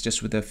code base,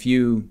 just with a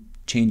few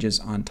changes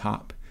on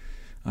top,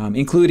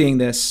 including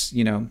this,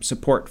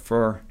 support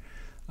for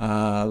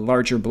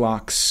larger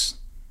blocks.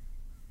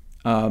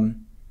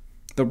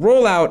 The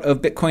rollout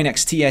of Bitcoin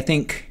XT, I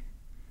think,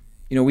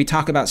 we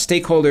talk about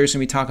stakeholders and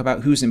we talk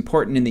about who's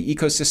important in the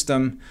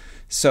ecosystem.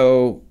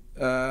 So,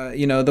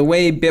 the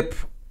way BIP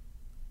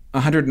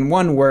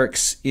 101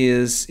 works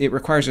is it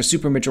requires a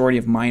supermajority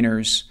of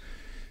miners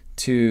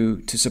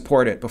to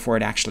support it before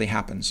it actually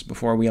happens,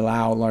 before we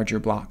allow larger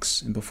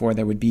blocks and before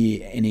there would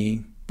be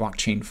any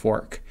blockchain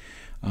fork.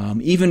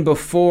 Even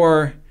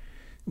before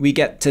we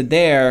get to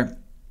there,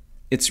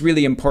 it's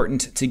really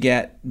important to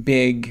get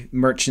big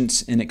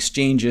merchants and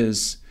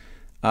exchanges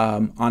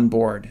on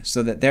board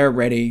so that they're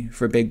ready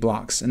for big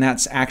blocks. And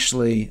that's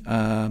actually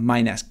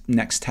my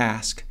next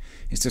task,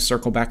 is to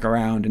circle back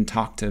around and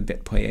talk to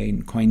BitPay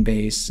and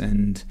Coinbase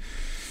and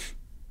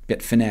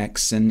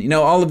Bitfinex and,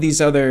 all of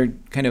these other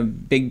kind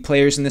of big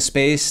players in the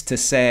space to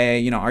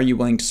say, are you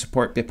willing to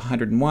support BIP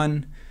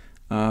 101?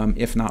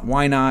 If not,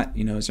 why not?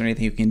 Is there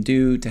anything you can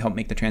do to help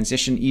make the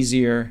transition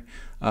easier?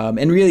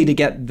 And really to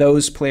get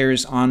those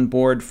players on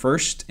board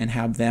first and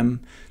have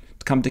them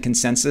come to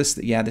consensus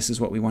that, this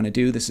is what we want to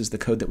do. This is the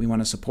code that we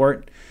want to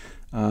support.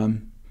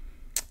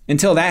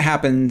 Until that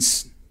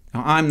happens,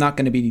 I'm not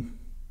going to be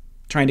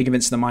trying to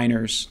convince the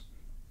miners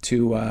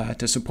to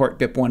support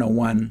BIP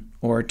 101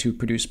 or to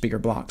produce bigger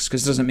blocks,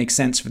 because it doesn't make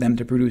sense for them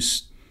to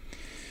produce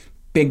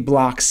big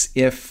blocks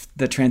if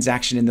the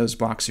transaction in those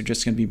blocks are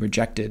just going to be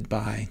rejected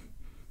by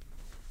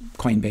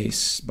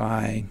Coinbase,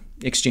 by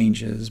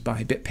exchanges,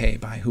 by BitPay,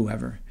 by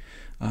whoever.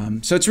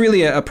 So it's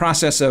really a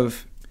process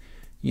of,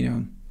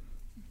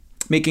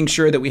 making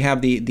sure that we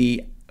have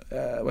the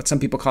what some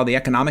people call the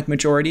economic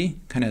majority,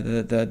 kind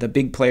of the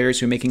big players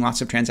who are making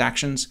lots of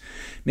transactions.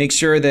 Make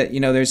sure that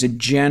there's a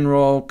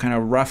general kind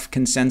of rough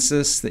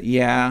consensus that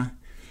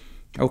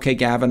okay,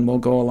 Gavin, we'll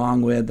go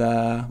along with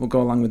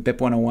BIP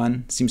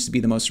 101. Seems to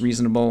be the most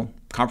reasonable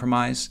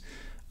compromise.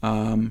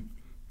 And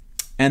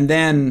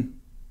then,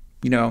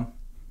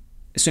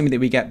 assuming that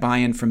we get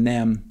buy-in from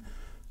them,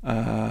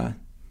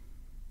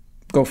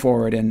 go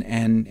forward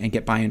and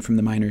get buy-in from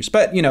the miners.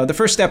 But, the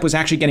first step was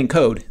actually getting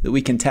code that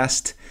we can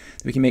test,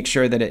 that we can make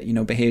sure that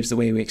it, behaves the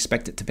way we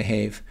expect it to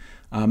behave.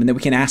 And that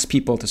we can ask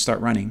people to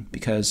start running,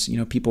 because,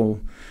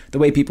 the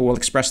way people will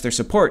express their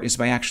support is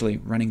by actually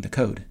running the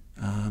code.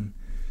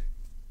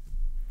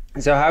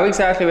 So how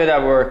exactly would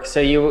that work? So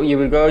you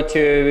would go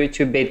to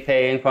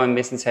BitPay and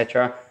Coinbase,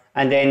 etc.,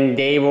 and then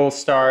they will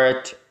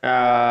start,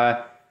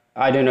 I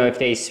don't know if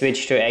they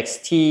switch to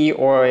XT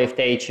or if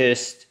they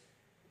just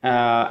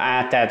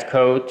add that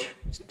code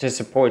to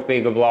support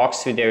bigger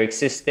blocks to their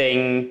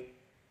existing,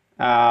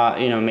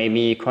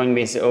 maybe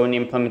Coinbase's own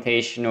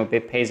implementation or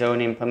BitPay's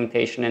own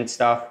implementation and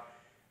stuff.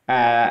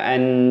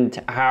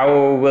 And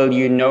how will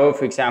you know,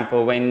 for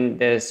example, when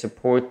the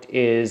support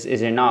is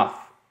enough?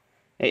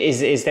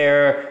 Is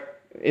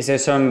there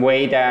some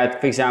way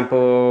that, for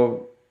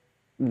example,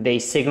 they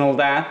signal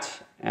that?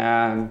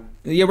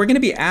 We're going to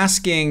be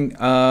asking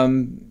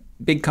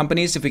big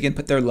companies if we can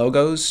put their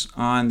logos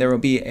on. There will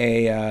be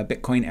a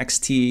Bitcoin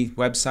XT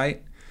website,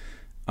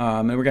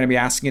 and we're going to be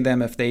asking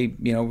them if they,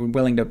 were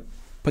willing to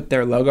put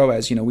their logo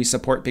as, we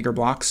support bigger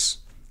blocks.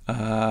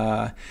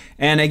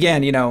 And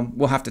again,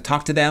 we'll have to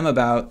talk to them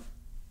about,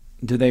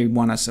 do they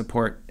want to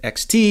support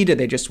XT? Do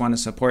they just want to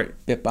support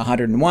BIP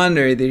 101?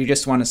 Or do they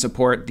just want to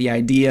support the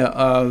idea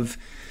of,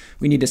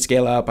 we need to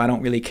scale up, I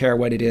don't really care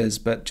what it is,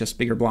 but just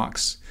bigger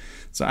blocks?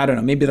 So I don't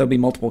know, maybe there'll be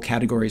multiple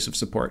categories of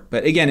support.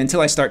 But again,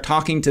 until I start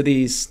talking to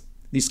these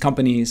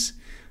companies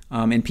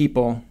and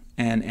people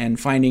and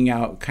finding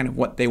out kind of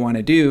what they want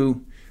to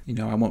do,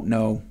 I won't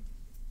know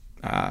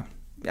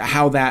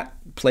how that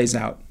plays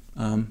out.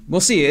 We'll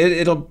see.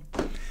 It'll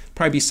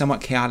probably be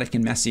somewhat chaotic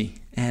and messy.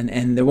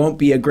 And there won't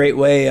be a great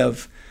way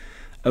of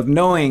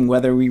knowing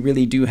whether we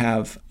really do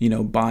have,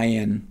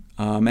 buy-in.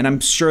 And I'm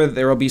sure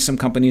there will be some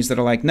companies that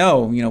are like,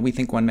 no, we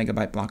think 1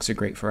 megabyte blocks are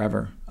great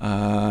forever.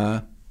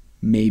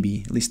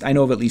 Maybe. At least I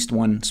know of at least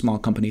one small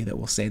company that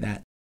will say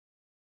that.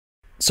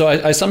 So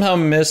I somehow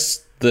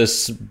missed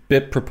this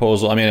BIP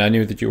proposal. I mean, I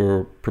knew that you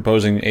were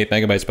proposing 8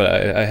 megabytes, but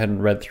I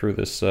hadn't read through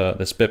this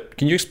BIP.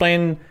 Can you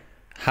explain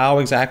how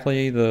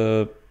exactly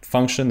the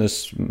function,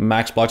 this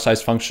max block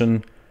size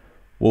function,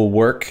 will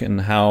work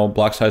and how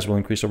block size will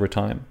increase over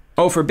time?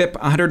 Oh, for BIP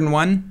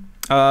 101?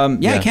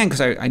 Yeah, I can, because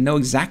I know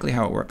exactly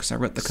how it works. I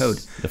wrote the code.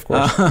 Of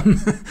course.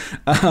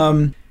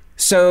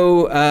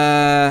 So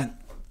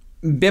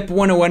BIP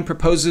 101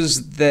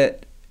 proposes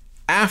that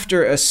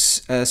after a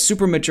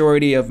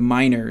supermajority of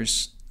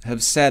miners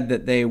have said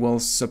that they will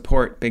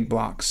support big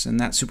blocks, and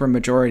that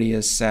supermajority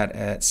is set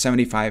at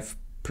 75%.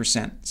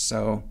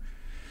 So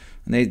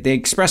they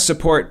express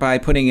support by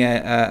putting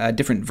a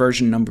different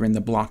version number in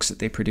the blocks that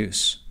they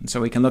produce. And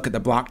so we can look at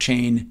the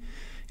blockchain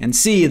and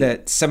see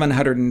that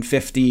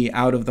 750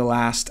 out of the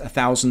last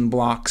 1,000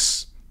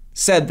 blocks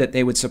said that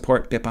they would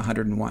support BIP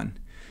 101.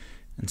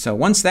 And so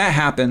once that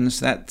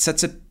happens, that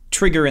sets a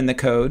trigger in the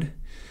code.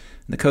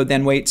 The code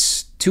then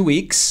waits 2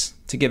 weeks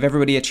to give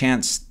everybody a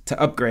chance to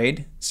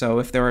upgrade. So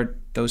if there are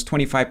those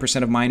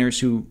 25% of miners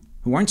who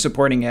aren't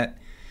supporting it,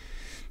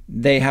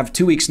 they have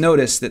 2 weeks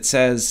notice that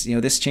says,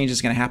 this change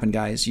is going to happen,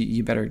 guys.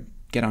 You better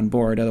get on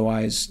board.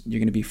 Otherwise, you're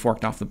going to be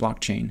forked off the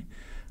blockchain.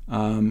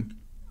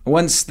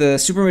 Once the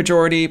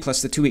supermajority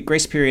plus the 2-week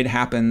grace period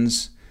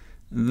happens,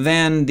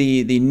 then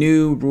the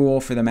new rule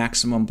for the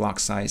maximum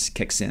block size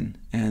kicks in.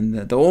 And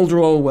the old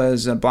rule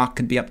was a block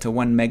could be up to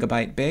 1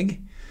 megabyte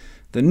big.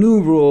 The new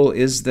rule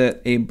is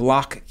that a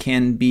block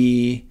can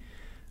be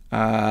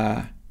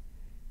 8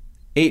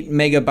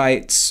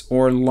 megabytes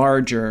or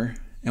larger,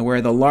 and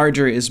where the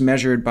larger is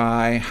measured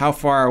by how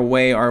far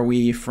away are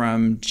we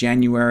from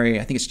January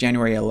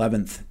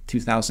 11th,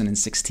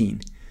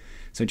 2016.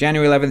 So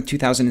January 11th,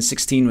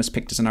 2016 was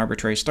picked as an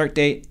arbitrary start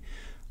date.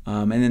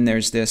 And then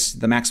there's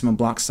the maximum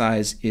block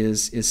size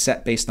is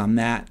set based on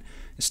that.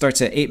 It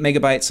starts at 8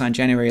 megabytes on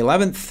January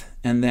 11th,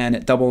 and then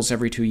it doubles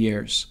every 2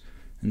 years.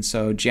 And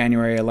so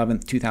January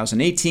 11th,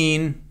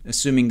 2018,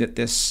 assuming that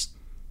this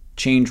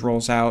change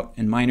rolls out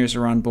and miners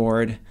are on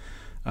board,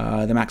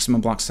 the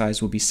maximum block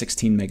size will be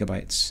 16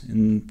 megabytes,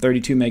 and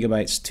 32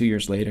 megabytes 2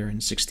 years later,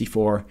 and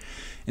 64,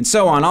 and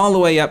so on, all the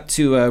way up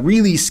to a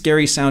really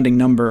scary sounding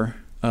number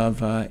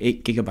of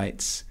 8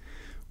 gigabytes,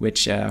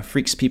 which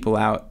freaks people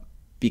out,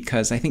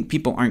 because I think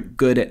people aren't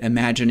good at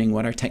imagining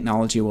what our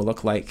technology will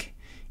look like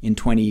in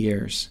 20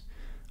 years.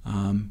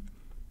 And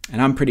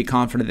I'm pretty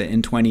confident that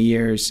in 20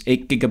 years,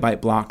 8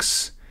 gigabyte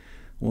blocks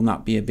will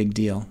not be a big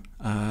deal,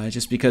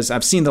 just because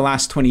I've seen the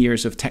last 20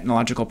 years of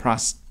technological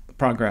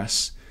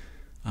progress,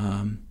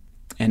 and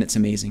it's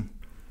amazing.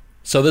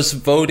 So this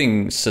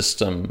voting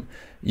system,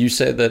 you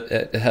say that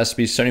it has to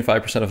be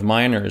 75% of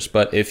miners,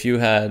 but if you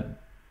had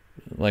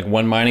like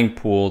one mining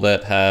pool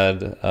that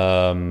had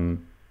a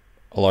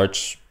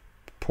large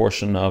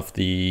portion of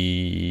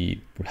the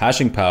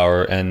hashing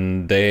power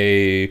and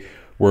they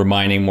were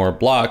mining more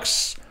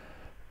blocks,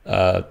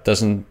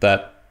 doesn't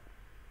that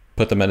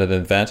put them at an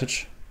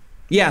advantage?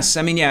 Yes,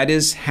 I mean, yeah, it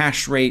is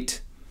hash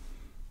rate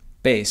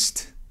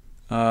based.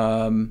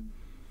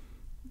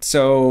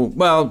 So,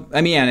 well,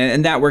 I mean, yeah,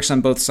 and that works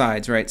on both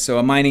sides, right? So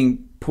a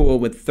mining pool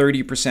with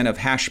 30% of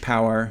hash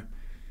power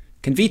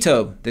can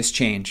veto this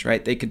change,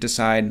 right? They could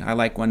decide, I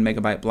like 1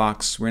 megabyte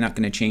blocks, we're not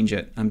going to change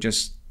it.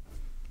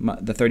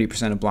 The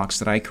 30% of blocks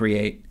that I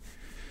create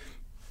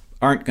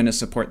aren't going to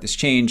support this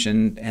change,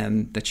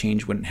 and the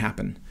change wouldn't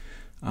happen.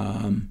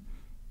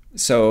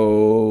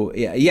 So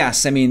yeah,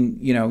 yes, I mean,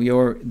 you know,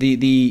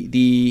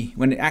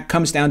 when it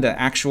comes down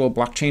to actual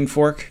blockchain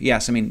fork,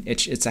 yes, I mean,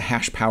 it's a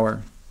hash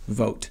power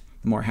vote.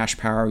 The more hash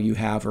power you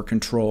have or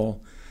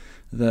control,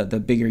 the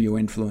bigger your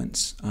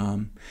influence.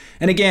 And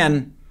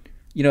again,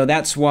 you know,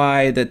 that's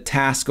why the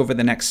task over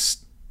the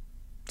next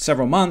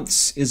several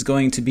months is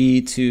going to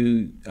be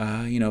to,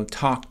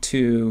 talk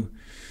to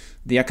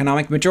the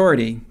economic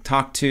majority,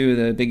 talk to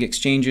the big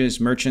exchanges,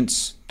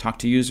 merchants, talk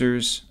to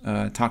users,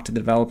 talk to the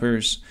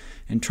developers,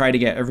 and try to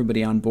get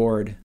everybody on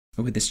board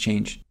with this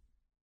change.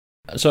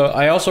 So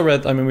I also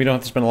read, I mean, we don't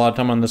have to spend a lot of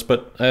time on this,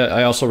 but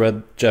I also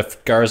read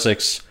Jeff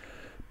Garczyk's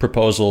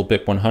proposal,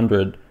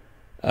 BIP100,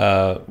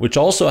 which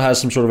also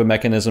has some sort of a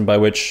mechanism by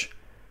which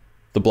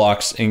the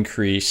blocks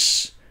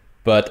increase,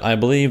 but I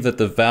believe that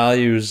the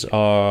values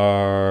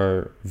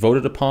are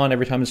voted upon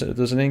every time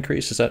there's an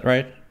increase. Is that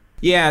right?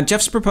 Yeah,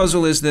 Jeff's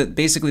proposal is that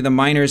basically the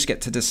miners get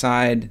to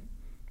decide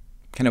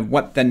kind of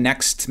what the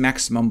next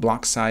maximum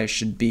block size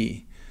should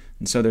be.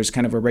 And so there's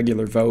kind of a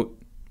regular vote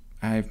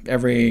I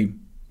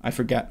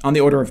forget, on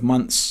the order of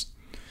months.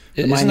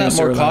 Isn't that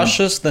more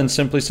cautious than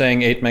simply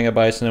saying 8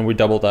 megabytes and then we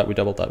double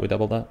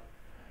that?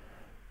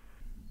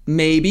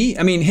 Maybe.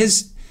 I mean,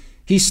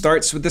 he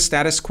starts with the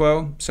status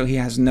quo, so he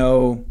has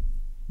no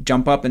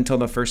jump up until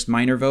the first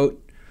miner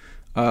vote.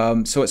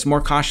 So it's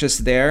more cautious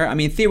there. I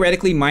mean,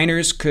 theoretically,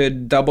 miners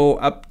could double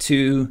up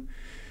to,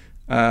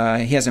 he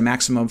has a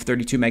maximum of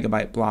 32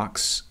 megabyte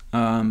blocks,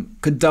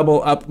 could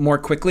double up more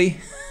quickly.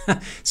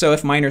 So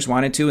if miners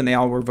wanted to and they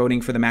all were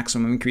voting for the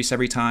maximum increase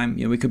every time,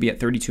 we could be at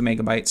 32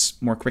 megabytes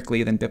more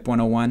quickly than BIP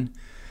 101,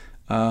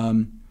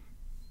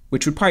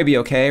 which would probably be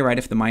okay, right?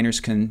 If the miners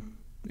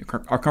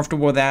are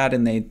comfortable with that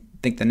and they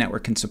think the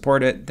network can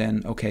support it,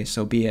 then okay,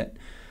 so be it.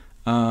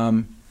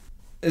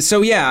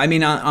 So yeah, I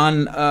mean,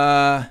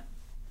 I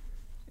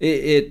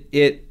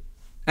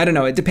don't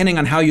know. Depending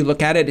on how you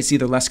look at it, it's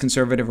either less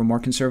conservative or more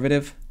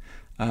conservative.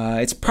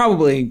 It's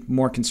probably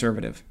more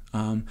conservative.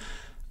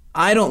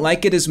 I don't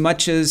like it as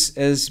much as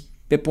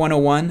BIP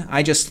 101.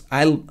 I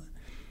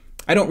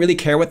don't really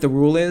care what the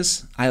rule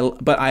is.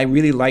 But I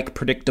really like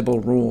predictable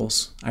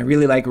rules. I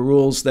really like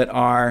rules that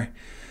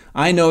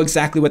I know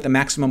exactly what the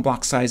maximum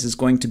block size is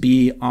going to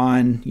be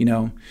on,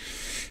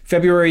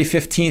 February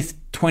 15th,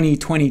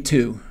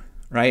 2022,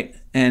 right?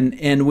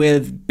 And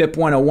with BIP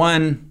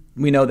 101,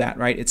 we know that,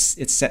 right?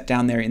 It's set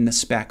down there in the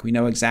spec. We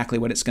know exactly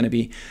what it's going to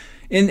be.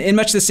 In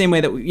much the same way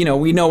that,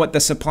 we know what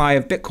the supply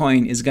of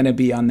Bitcoin is going to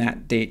be on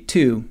that date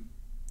too,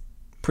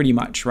 pretty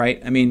much,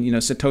 right? I mean,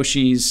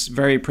 Satoshi's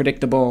very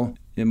predictable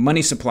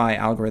money supply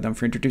algorithm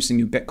for introducing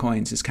new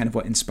Bitcoins is kind of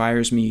what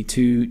inspires me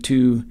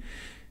to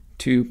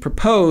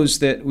propose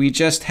that we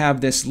just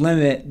have this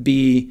limit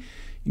be,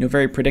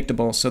 very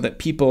predictable so that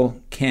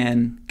people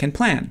can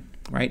plan,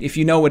 right? If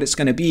you know what it's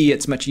going to be,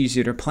 it's much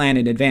easier to plan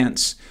in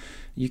advance.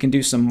 You can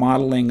do some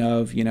modeling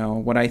of,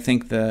 what I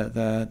think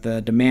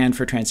the demand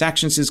for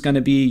transactions is going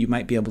to be. You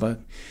might be able to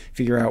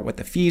figure out what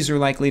the fees are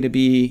likely to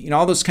be.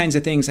 All those kinds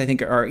of things I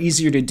think are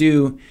easier to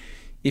do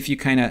if you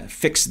kind of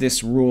fix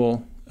this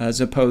rule as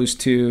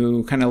opposed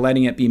to kind of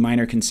letting it be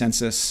minor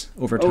consensus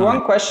over time.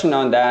 One question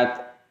on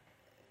that.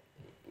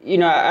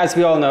 As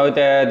we all know,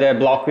 the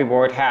block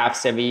reward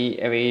halves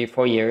every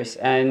 4 years.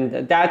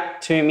 And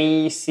that to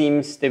me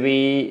seems to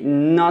be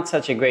not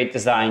such a great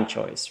design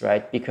choice,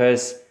 right?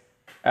 Because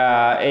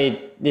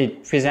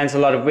it presents a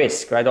lot of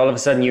risk, right? All of a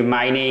sudden you're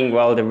mining,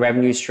 well, the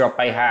revenues drop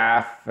by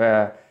half.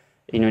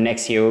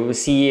 next year. We'll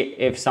see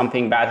if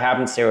something bad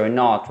happens there or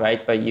not,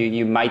 right? But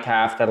you might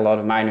have that a lot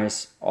of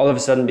miners all of a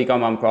sudden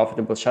become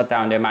unprofitable, shut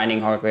down their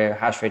mining hardware,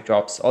 hash rate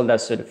drops, all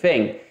that sort of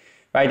thing,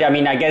 right? I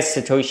mean, I guess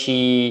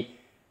Satoshi,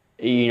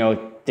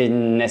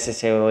 didn't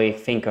necessarily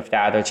think of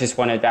that, or just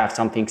wanted to have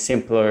something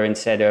simpler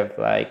instead of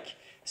like.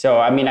 So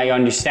I mean, I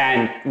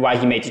understand why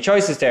he made the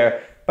choices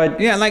there, but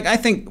yeah, like I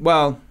think,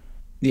 well,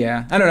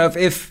 yeah, I don't know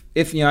if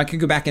I could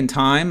go back in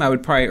time, I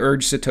would probably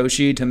urge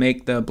Satoshi to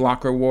make the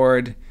block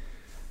reward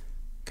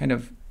kind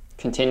of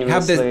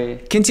continuously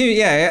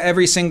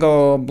every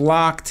single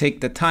block,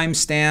 take the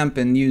timestamp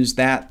and use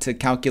that to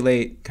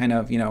calculate kind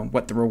of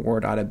what the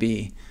reward ought to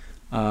be.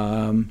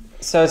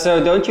 So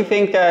don't you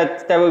think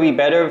that would be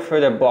better for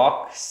the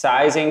block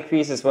size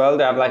increase as well,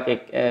 to have like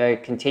a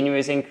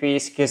continuous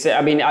increase? Because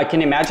I mean, I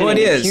can imagine in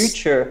the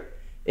future.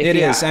 It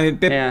is. I mean,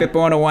 BIP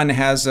 101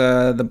 has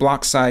the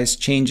block size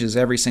changes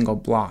every single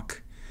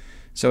block.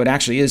 So it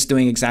actually is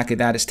doing exactly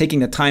that. It's taking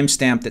the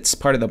timestamp that's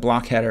part of the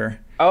block header.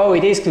 Oh,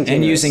 it is continuous.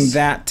 And using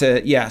that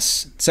to,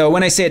 yes. So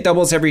when I say it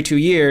doubles every 2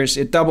 years,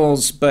 it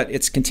doubles, but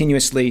it's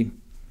continuously,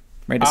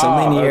 right? It's a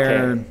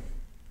linear. Okay.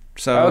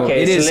 So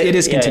it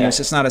is continuous.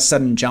 Yeah. It's not a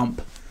sudden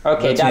jump.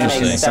 Okay,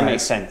 that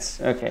makes sense.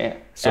 Okay.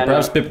 So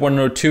perhaps BIP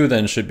 102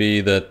 then should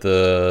be that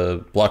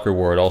the block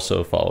reward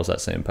also follows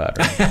that same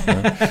pattern.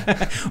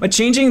 But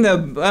changing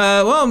the,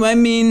 I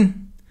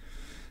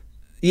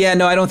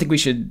don't think we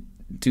should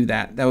do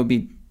that. That would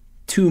be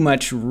too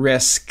much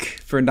risk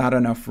for not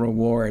enough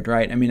reward,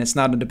 right? I mean, it's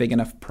not a big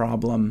enough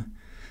problem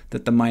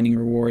that the mining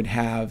reward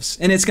has.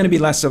 And it's going to be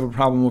less of a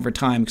problem over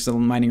time because the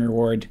mining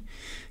reward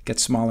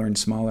gets smaller and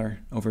smaller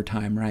over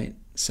time, right?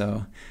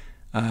 So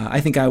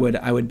I think I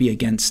would be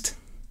against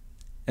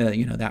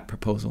that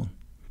proposal.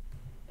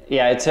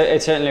 Yeah, it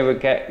certainly would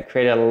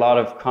create a lot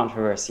of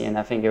controversy, and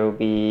I think it would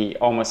be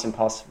almost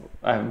impossible,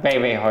 very,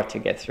 very hard to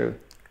get through.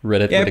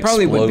 Reddit would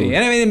probably explode. Would be.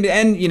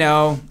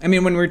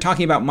 And when we're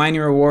talking about mining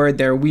reward,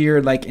 there are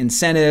weird like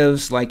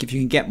incentives, like if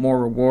you can get more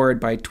reward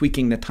by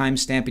tweaking the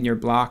timestamp in your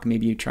block,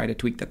 maybe you try to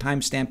tweak the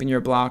timestamp in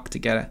your block to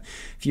get a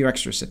few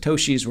extra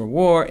Satoshis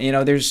reward.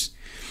 There's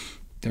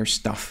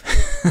stuff.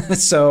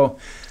 So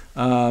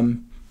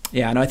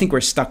I think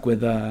we're stuck with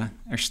the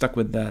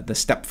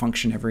step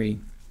function every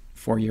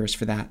 4 years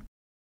for that.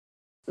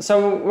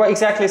 So what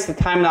exactly is the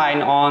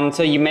timeline on?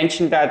 So you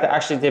mentioned that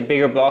actually the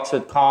bigger blocks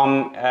would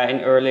come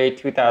in early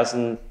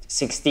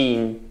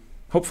 2016.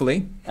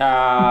 Hopefully.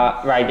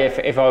 Right,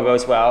 if all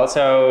goes well.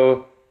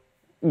 So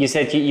you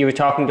said you were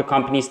talking to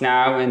companies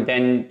now, and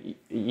then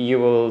you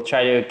will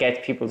try to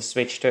get people to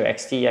switch to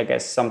XT, I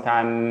guess,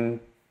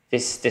 sometime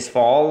this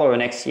fall or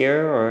next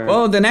year? Or?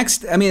 Well,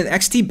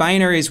 XT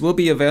binaries will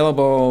be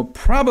available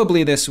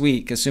probably this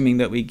week, assuming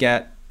that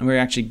we're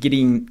actually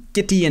getting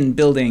and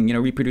building,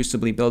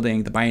 reproducibly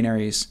building the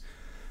binaries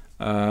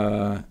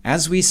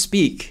as we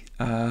speak.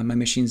 My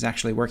machine's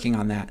actually working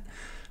on that.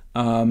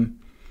 And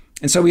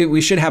so we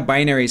should have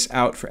binaries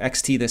out for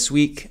XT this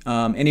week.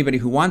 Anybody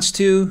who wants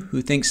to,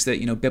 who thinks that,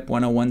 BIP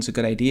 101 is a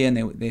good idea and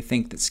they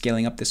think that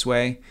scaling up this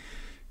way,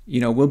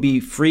 will be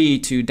free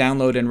to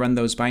download and run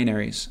those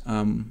binaries.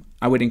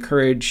 I would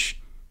encourage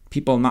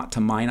people not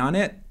to mine on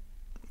it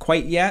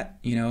quite yet,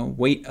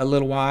 wait a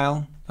little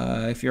while.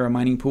 If you're a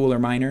mining pool or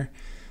miner.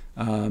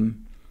 The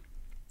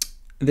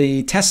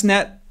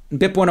testnet,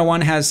 BIP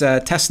 101 has a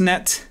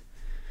testnet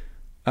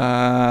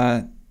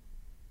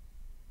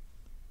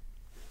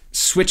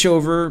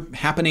switchover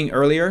happening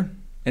earlier.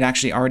 It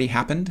actually already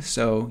happened.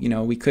 So,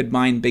 we could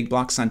mine big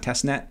blocks on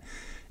testnet.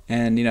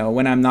 And,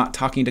 when I'm not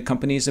talking to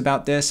companies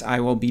about this, I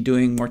will be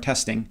doing more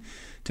testing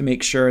to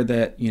make sure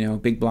that,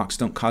 big blocks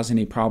don't cause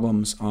any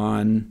problems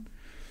on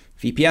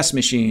VPS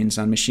machines,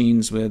 on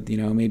machines with,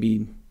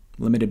 maybe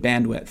limited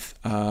bandwidth,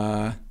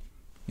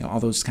 all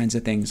those kinds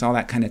of things. All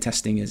that kind of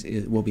testing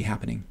will be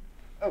happening.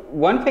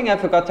 One thing I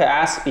forgot to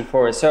ask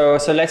before. So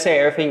let's say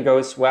everything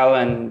goes well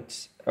and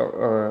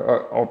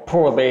or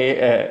poorly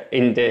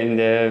in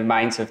the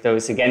minds of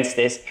those against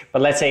this.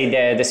 But let's say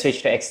the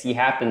switch to XT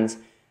happens.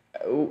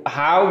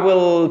 How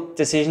will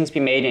decisions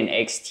be made in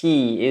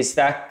XT? Is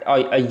that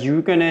are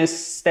you gonna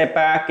step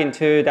back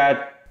into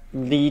that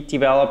lead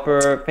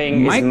developer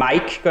thing? Is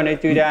Mike going to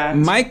do that?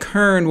 Mike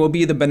Hearn will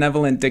be the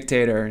benevolent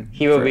dictator.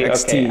 He will be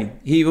XT. Okay.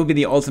 He will be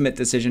the ultimate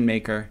decision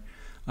maker.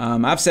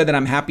 I've said that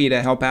I'm happy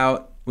to help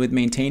out with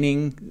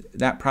maintaining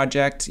that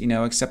project,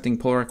 accepting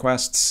pull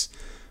requests.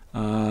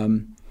 I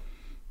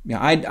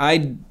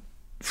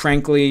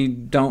frankly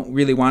don't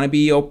really want to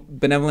be a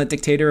benevolent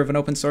dictator of an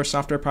open source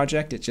software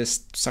project. It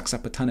just sucks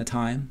up a ton of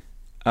time.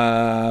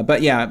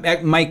 But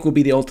Mike will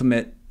be the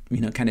ultimate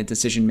kind of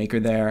decision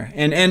maker there.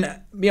 And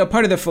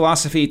part of the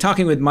philosophy,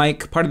 talking with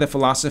Mike, part of the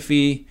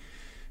philosophy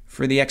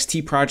for the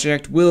XT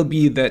project will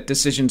be that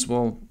decisions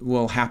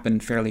will happen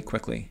fairly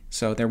quickly.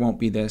 So there won't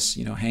be this,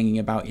 hanging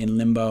about in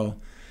limbo.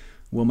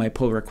 Will my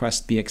pull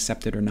request be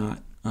accepted or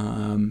not?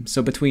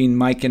 So between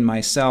Mike and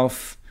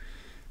myself,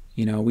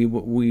 we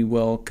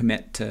will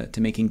commit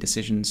to making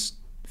decisions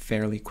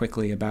fairly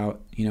quickly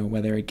about,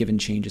 whether a given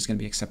change is going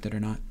to be accepted or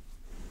not.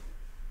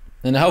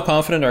 And how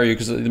confident are you?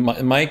 Because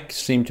Mike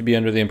seemed to be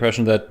under the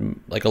impression that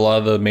like a lot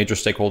of the major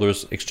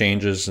stakeholders,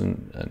 exchanges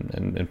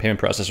and payment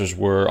processors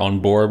were on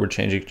board with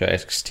changing to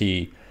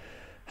XT.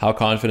 How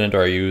confident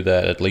are you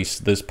that at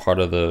least this part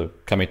of the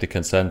coming to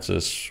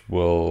consensus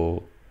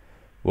will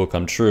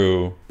come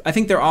true? I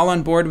think they're all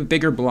on board with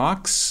bigger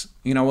blocks.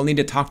 We'll need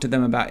to talk to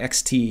them about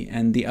XT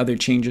and the other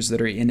changes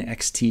that are in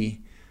XT.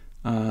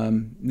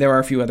 There are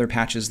a few other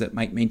patches that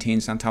Mike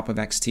maintains on top of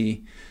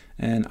XT,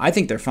 and I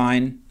think they're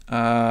fine.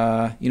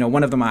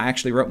 One of them I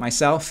actually wrote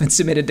myself and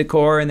submitted to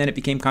core, and then it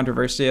became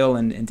controversial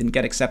and didn't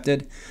get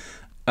accepted.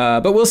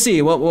 But we'll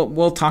see.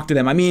 We'll talk to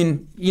them. I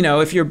mean,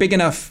 if you're a big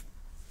enough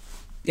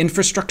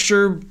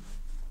infrastructure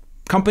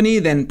company,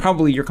 then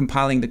probably you're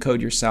compiling the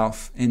code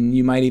yourself, and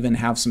you might even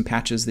have some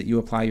patches that you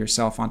apply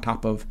yourself on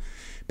top of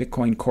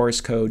Bitcoin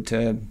Core's code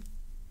to,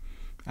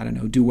 I don't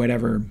know, do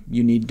whatever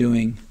you need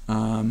doing.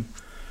 And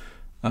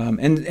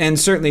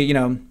certainly,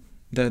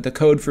 the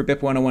code for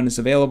BIP 101 is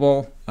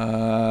available,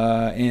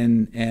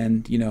 and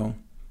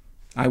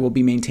I will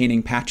be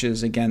maintaining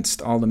patches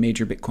against all the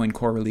major Bitcoin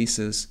Core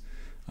releases,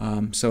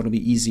 so it'll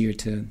be easier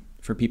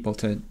for people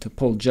to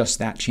pull just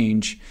that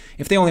change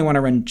if they only want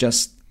to run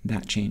just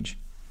that change.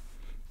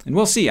 And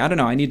we'll see. I don't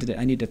know. I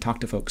need to talk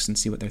to folks and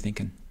see what they're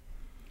thinking.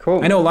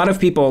 Cool. I know a lot of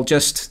people they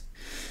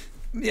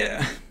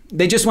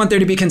just want there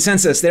to be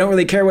consensus. They don't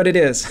really care what it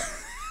is.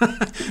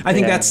 I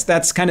think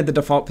that's kind of the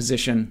default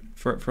position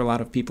for a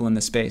lot of people in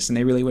the space, and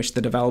they really wish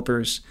the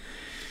developers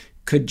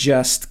could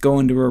just go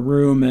into a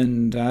room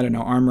and, I don't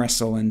know, arm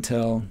wrestle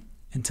until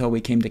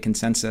we came to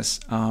consensus.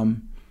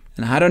 And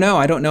I don't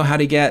know how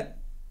to get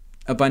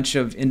a bunch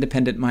of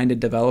independent-minded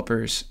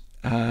developers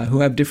who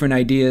have different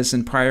ideas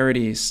and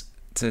priorities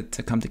to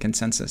come to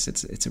consensus.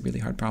 It's a really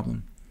hard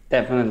problem.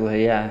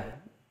 Definitely, yeah.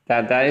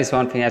 That is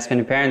one thing that's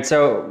been apparent.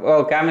 So,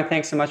 well, Gavin,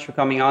 thanks so much for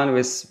coming on. It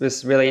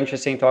was really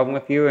interesting talking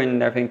with you,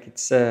 and I think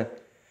it's a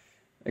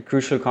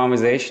crucial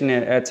conversation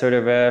at sort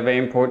of a very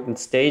important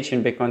stage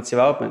in Bitcoin's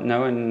development,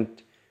 no? And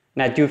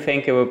I do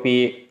think it would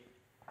be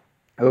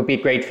a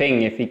great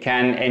thing if we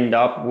can end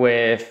up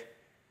with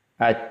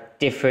a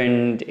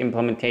different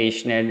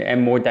implementation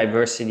and more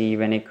diversity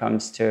when it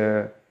comes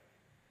to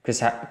because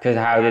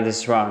how it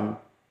is run.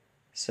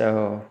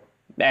 So,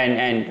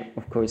 and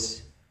of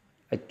course,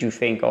 I do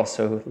think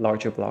also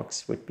larger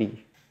blocks would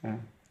be a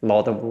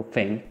laudable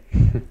thing.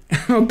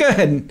 Oh,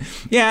 good.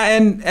 Yeah,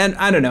 and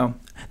I don't know.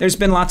 There's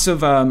been lots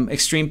of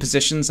extreme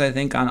positions, I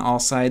think, on all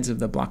sides of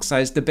the block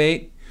size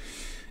debate.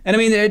 And I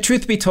mean,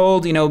 truth be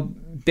told,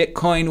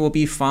 Bitcoin will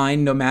be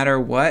fine no matter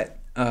what.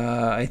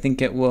 I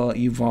think it will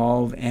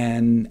evolve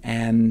and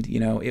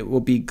it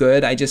will be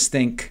good. I just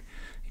think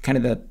kind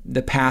of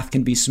the path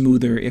can be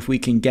smoother if we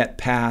can get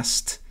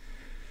past,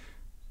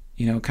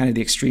 kind of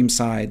the extreme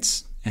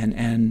sides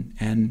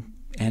and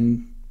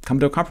come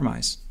to a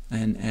compromise.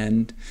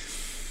 And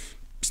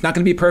it's not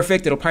going to be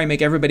perfect. It'll probably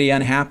make everybody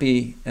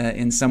unhappy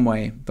in some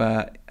way,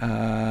 but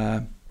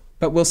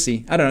we'll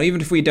see. I don't know. Even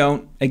if we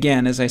don't,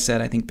 again, as I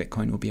said, I think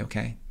Bitcoin will be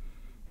okay.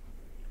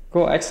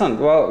 Cool. Excellent.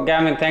 Well,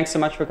 Gavin, thanks so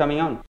much for coming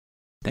on.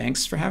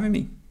 Thanks for having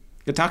me.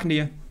 Good talking to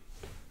you.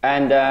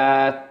 And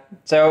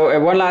so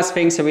one last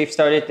thing. So we've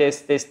started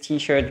this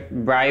T-shirt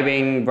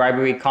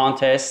bribery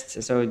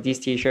contest. So these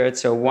T-shirts.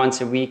 So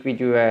once a week we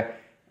do a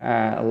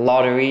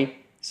lottery,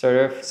 sort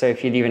of. So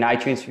if you leave an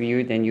iTunes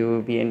review, then you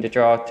will be in the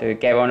draw to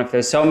get one of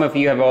those. Some of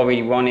you have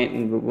already won it,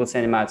 and we'll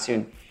send them out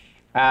soon.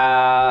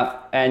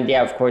 And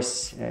yeah, of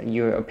course,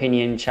 your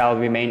opinion shall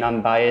remain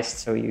unbiased,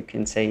 so you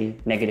can say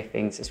negative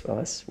things as well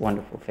as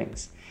wonderful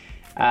things.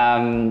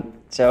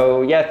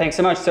 So yeah, thanks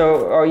so much.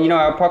 So our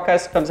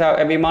podcast comes out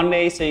every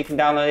Monday, so you can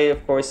download it,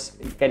 of course,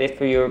 get it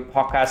through your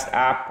podcast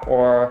app,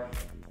 or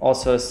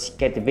also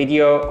get the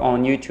video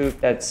on YouTube.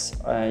 That's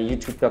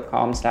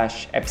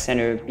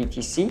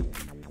youtube.com/epicenterbtc.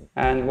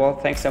 And well,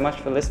 thanks so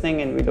much for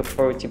listening, and we look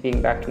forward to being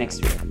back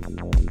next week.